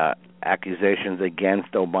accusations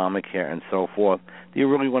against Obamacare and so forth. Do you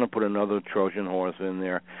really want to put another Trojan horse in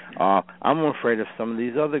there? I'm afraid of some of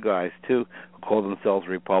these other guys, too, who call themselves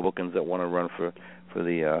Republicans that want to run for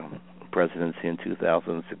the presidency in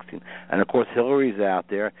 2016. And, of course, Hillary's out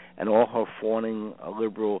there, and all her fawning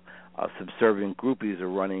liberal subservient groupies are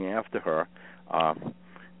running after her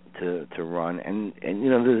to run. And, you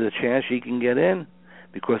know, there's a chance she can get in,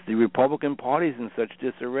 because the Republican Party's in such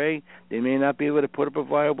disarray, they may not be able to put up a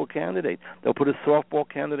viable candidate. They'll put a softball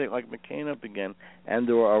candidate like McCain up again, and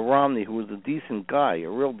or a Romney, who was a decent guy, a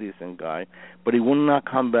real decent guy, but he would not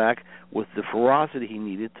come back with the ferocity he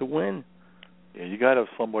needed to win. Yeah, you got to have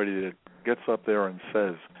somebody that gets up there and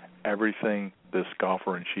says everything this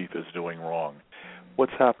golfer-in-chief is doing wrong.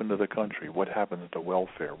 What's happened to the country? What happened to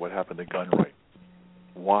welfare? What happened to gun rights?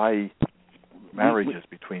 Why marriages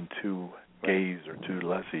between two gays or two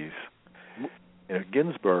lesbies? You know,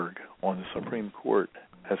 Ginsburg on the Supreme Court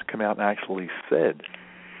has come out and actually said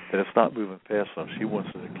that it's not moving fast enough. She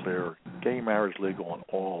wants to declare gay marriage legal in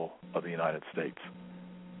all of the United States.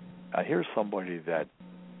 Now, here's somebody that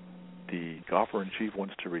the golfer-in-chief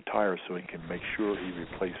wants to retire so he can make sure he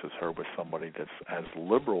replaces her with somebody that's as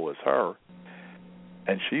liberal as her.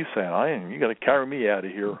 And she's saying, you got to carry me out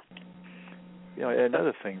of here. You know,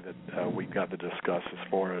 another thing that we've got to discuss as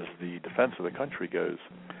far as the defense of the country goes,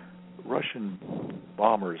 Russian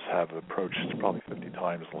bombers have approached probably 50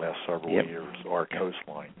 times in the last several years our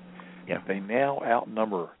coastline. They now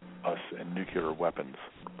outnumber us in nuclear weapons.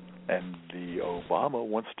 And the Obama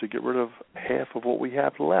wants to get rid of half of what we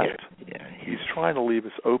have left. He's trying to leave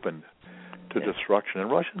us open to destruction, and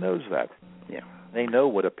Russia knows that. They know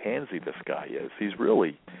what a pansy this guy is. He's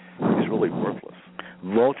really worthless.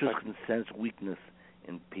 Vultures can sense weakness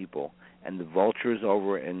in people, and the vultures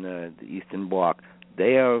over in the Eastern Bloc,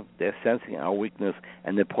 they're sensing our weakness,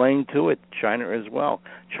 and they're playing to it. China as well.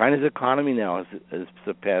 China's economy now has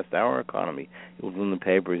surpassed our economy. It was in the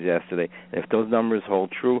papers yesterday. And if those numbers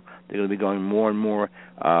hold true, they're going to be going more and more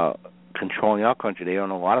controlling our country. They own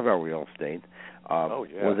a lot of our real estate.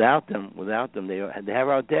 Without them, they have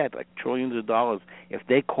our debt, like trillions of dollars. If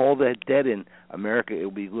they call that debt in, America, it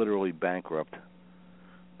will be literally bankrupt.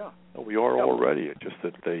 We are already. It's just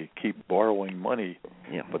that they keep borrowing money.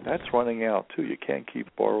 But that's running out, too. You can't keep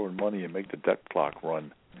borrowing money and make the debt clock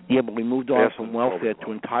run. But we moved on from welfare to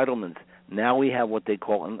entitlements. Now we have what they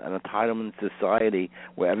call an entitlement society,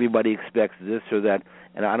 where everybody expects this or that.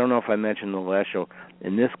 And I don't know if I mentioned in the last show,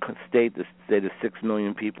 in this state, the state of 6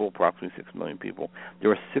 million people, approximately 6 million people,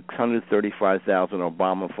 there are 635,000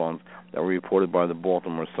 Obama phones that were reported by the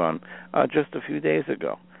Baltimore Sun just a few days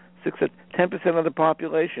ago. 10% of the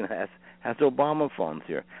population has Obama phones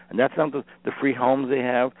here, and that's not the free homes they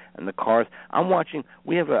have and the cars. I'm watching.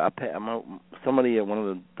 We have somebody, one of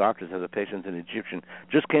the doctors has a patient, an Egyptian,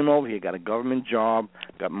 just came over here, got a government job,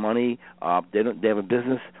 got money. They have a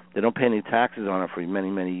business. They don't pay any taxes on it for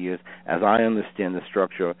many years. As I understand the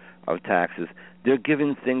structure of taxes, they're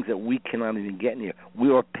giving things that we cannot even get in here.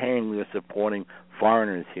 We are paying. We are supporting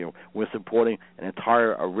foreigners here. We're supporting an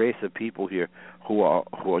entire race of people here who are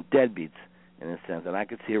deadbeats in a sense, and I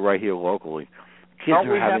can see it right here locally.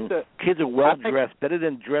 Kids are well dressed, better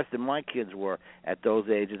than dressed than my kids were at those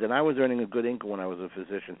ages. And I was earning a good income when I was a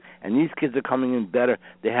physician. And these kids are coming in better.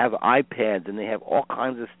 They have iPads and they have all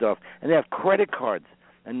kinds of stuff, and they have credit cards.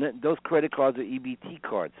 And those credit cards are EBT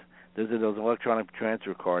cards. Those are those electronic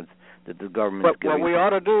transfer cards that the government is giving. What we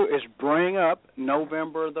ought to do is bring up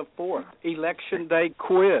November the 4th, Election Day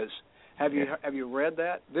quiz. Have you read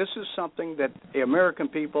that? This is something that the American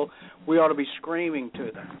people, we ought to be screaming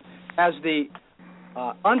to them. As the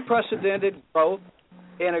unprecedented growth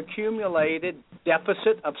in accumulated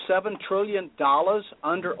deficit of $7 trillion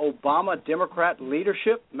under Obama Democrat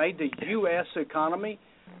leadership made the U.S. economy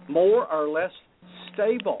more or less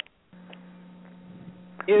stable.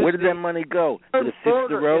 Where did that money go? Did it fix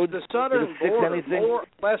the roads? Is the southern border more or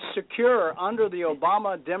less secure under the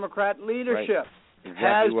Obama Democrat leadership? Right.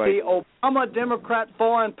 Has the Obama Democrat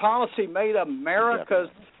foreign policy made America's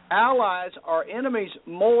allies or enemies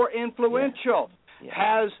more influential?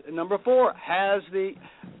 Has, number 4, has the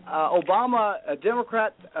Obama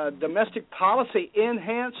Democrat domestic policy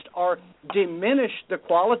enhanced or diminished the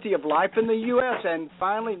quality of life in the U.S.? And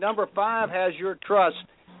finally, number 5, has your trust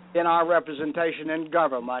in our representation in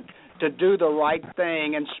government to do the right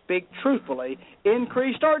thing and speak truthfully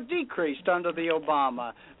increased or decreased under the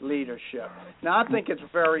Obama leadership? Now, I think it's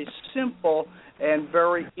very simple and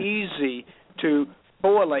very easy to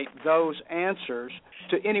correlate those answers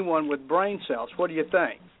to anyone with brain cells. What do you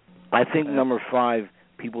think? I think number 5,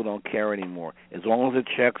 people don't care anymore. As long as the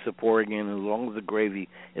checks are pouring in, as long as the gravy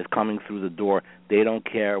is coming through the door, they don't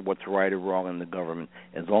care what's right or wrong in the government,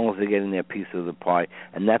 as long as they're getting their piece of the pie.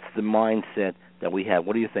 And that's the mindset that we have.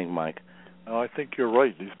 What do you think, Mike? No, I think you're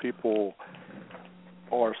right. These people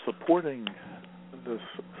are supporting this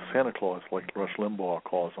Santa Claus, like Rush Limbaugh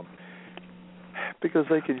calls them, because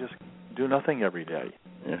they can just do nothing every day.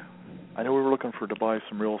 Yeah. I know we were looking to buy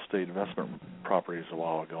some real estate investment properties a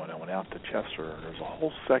while ago, and I went out to Chester, and there's a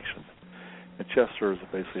whole section. And Chester is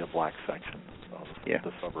basically a black section of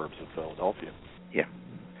the suburbs of Philadelphia. Yeah.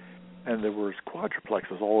 And there was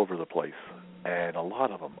quadruplexes all over the place, and a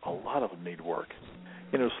lot of them need work.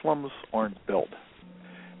 You know, slums aren't built.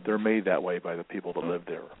 They're made that way by the people that live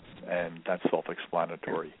there, and that's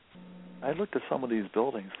self-explanatory. I looked at some of these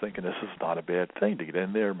buildings thinking this is not a bad thing to get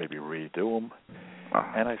in there, maybe redo them.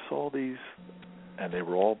 And I saw these, and they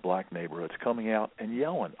were all black neighborhoods coming out and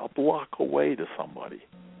yelling a block away to somebody.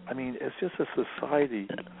 I mean, it's just a society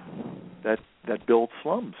that builds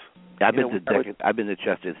slums. I've been to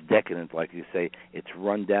Chester. It's decadent, like you say. It's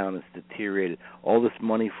run down. It's deteriorated. All this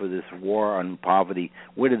money for this war on poverty,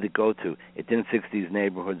 where did it go to? It didn't fix these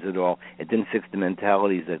neighborhoods at all. It didn't fix the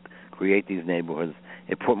mentalities that create these neighborhoods.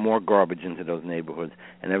 It put more garbage into those neighborhoods.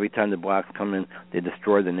 And every time the blacks come in, they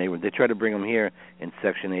destroy the neighborhood. They try to bring them here in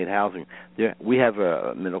Section 8 housing. We have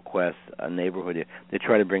a middle-class neighborhood here. They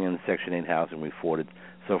try to bring in Section 8 housing. We fought it.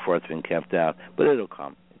 So far it's been kept out. But it'll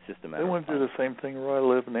come. It's just a matter of time. They want to do the same thing where I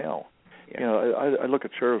live now. Yeah. You know, I look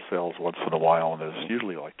at sheriff sales once in a while, and there's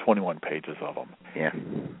usually like 21 pages of them. Yeah.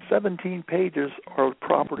 17 pages are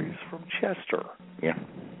properties from Chester. Yeah.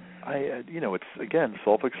 It's, again,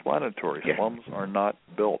 self-explanatory. Yeah. Slums are not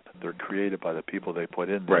built. They're created by the people they put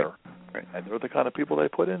in there. Right. And they're the kind of people they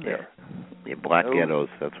put in there. Yeah, black ghettos,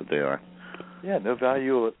 that's what they are. Yeah, no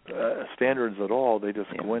value standards at all. They just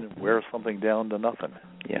go in and wear something down to nothing.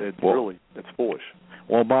 Yeah. It's foolish.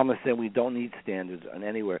 Well, Obama said we don't need standards on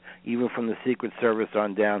anywhere, even from the Secret Service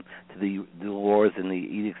on down to the laws and the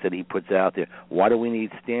edicts that he puts out there. Why do we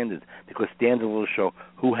need standards? Because standards will show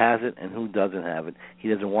who has it and who doesn't have it. He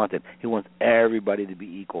doesn't want it. He wants everybody to be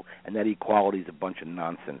equal, and that equality is a bunch of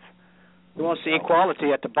nonsense. He wants the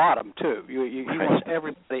equality at the bottom, too. He wants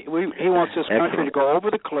everybody. He wants this country to go over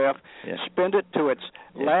the cliff, spend it to its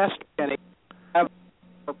last penny.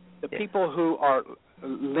 The people who are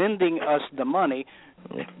lending us the money,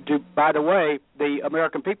 by the way, the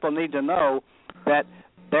American people need to know that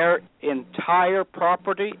their entire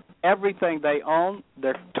property, everything they own,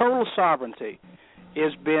 their total sovereignty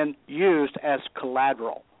is being used as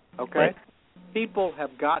collateral, okay? Right. People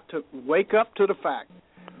have got to wake up to the fact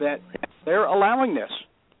that they're allowing this.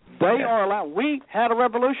 They are allowing. We had a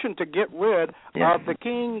revolution to get rid of the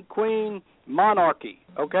king, queen monarchy,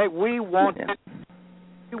 okay? We wanted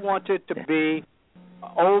to be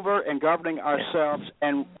over and governing ourselves,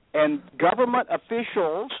 and government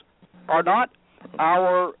officials are not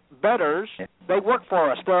our betters. They work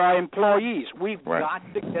for us. They're our employees. We've got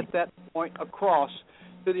to get that point across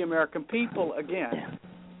to the American people again.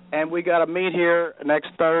 And we got to meet here next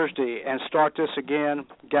Thursday and start this again.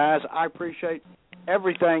 Guys, I appreciate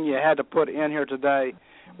everything you had to put in here today.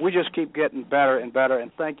 We just keep getting better and better,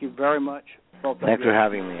 and thank you very much Well, Thanks for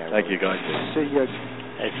having me. Thank you, guys. See you.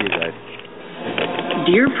 Thank you, guys.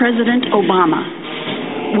 Dear President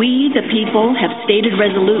Obama, we, the people, have stated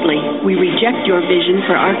resolutely we reject your vision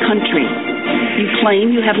for our country. You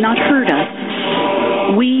claim you have not heard us.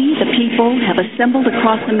 We, the people, have assembled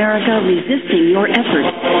across America resisting your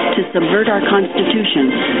efforts to subvert our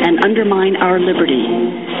Constitution and undermine our liberty.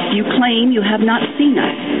 You claim you have not seen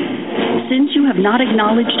us. Since you have not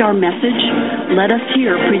acknowledged our message, let us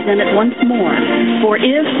here present it once more. For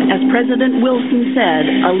if, as President Wilson said,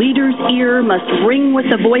 a leader's ear must ring with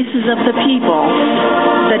the voices of the people,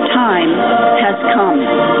 the time has come.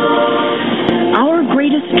 Our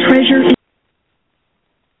greatest treasure is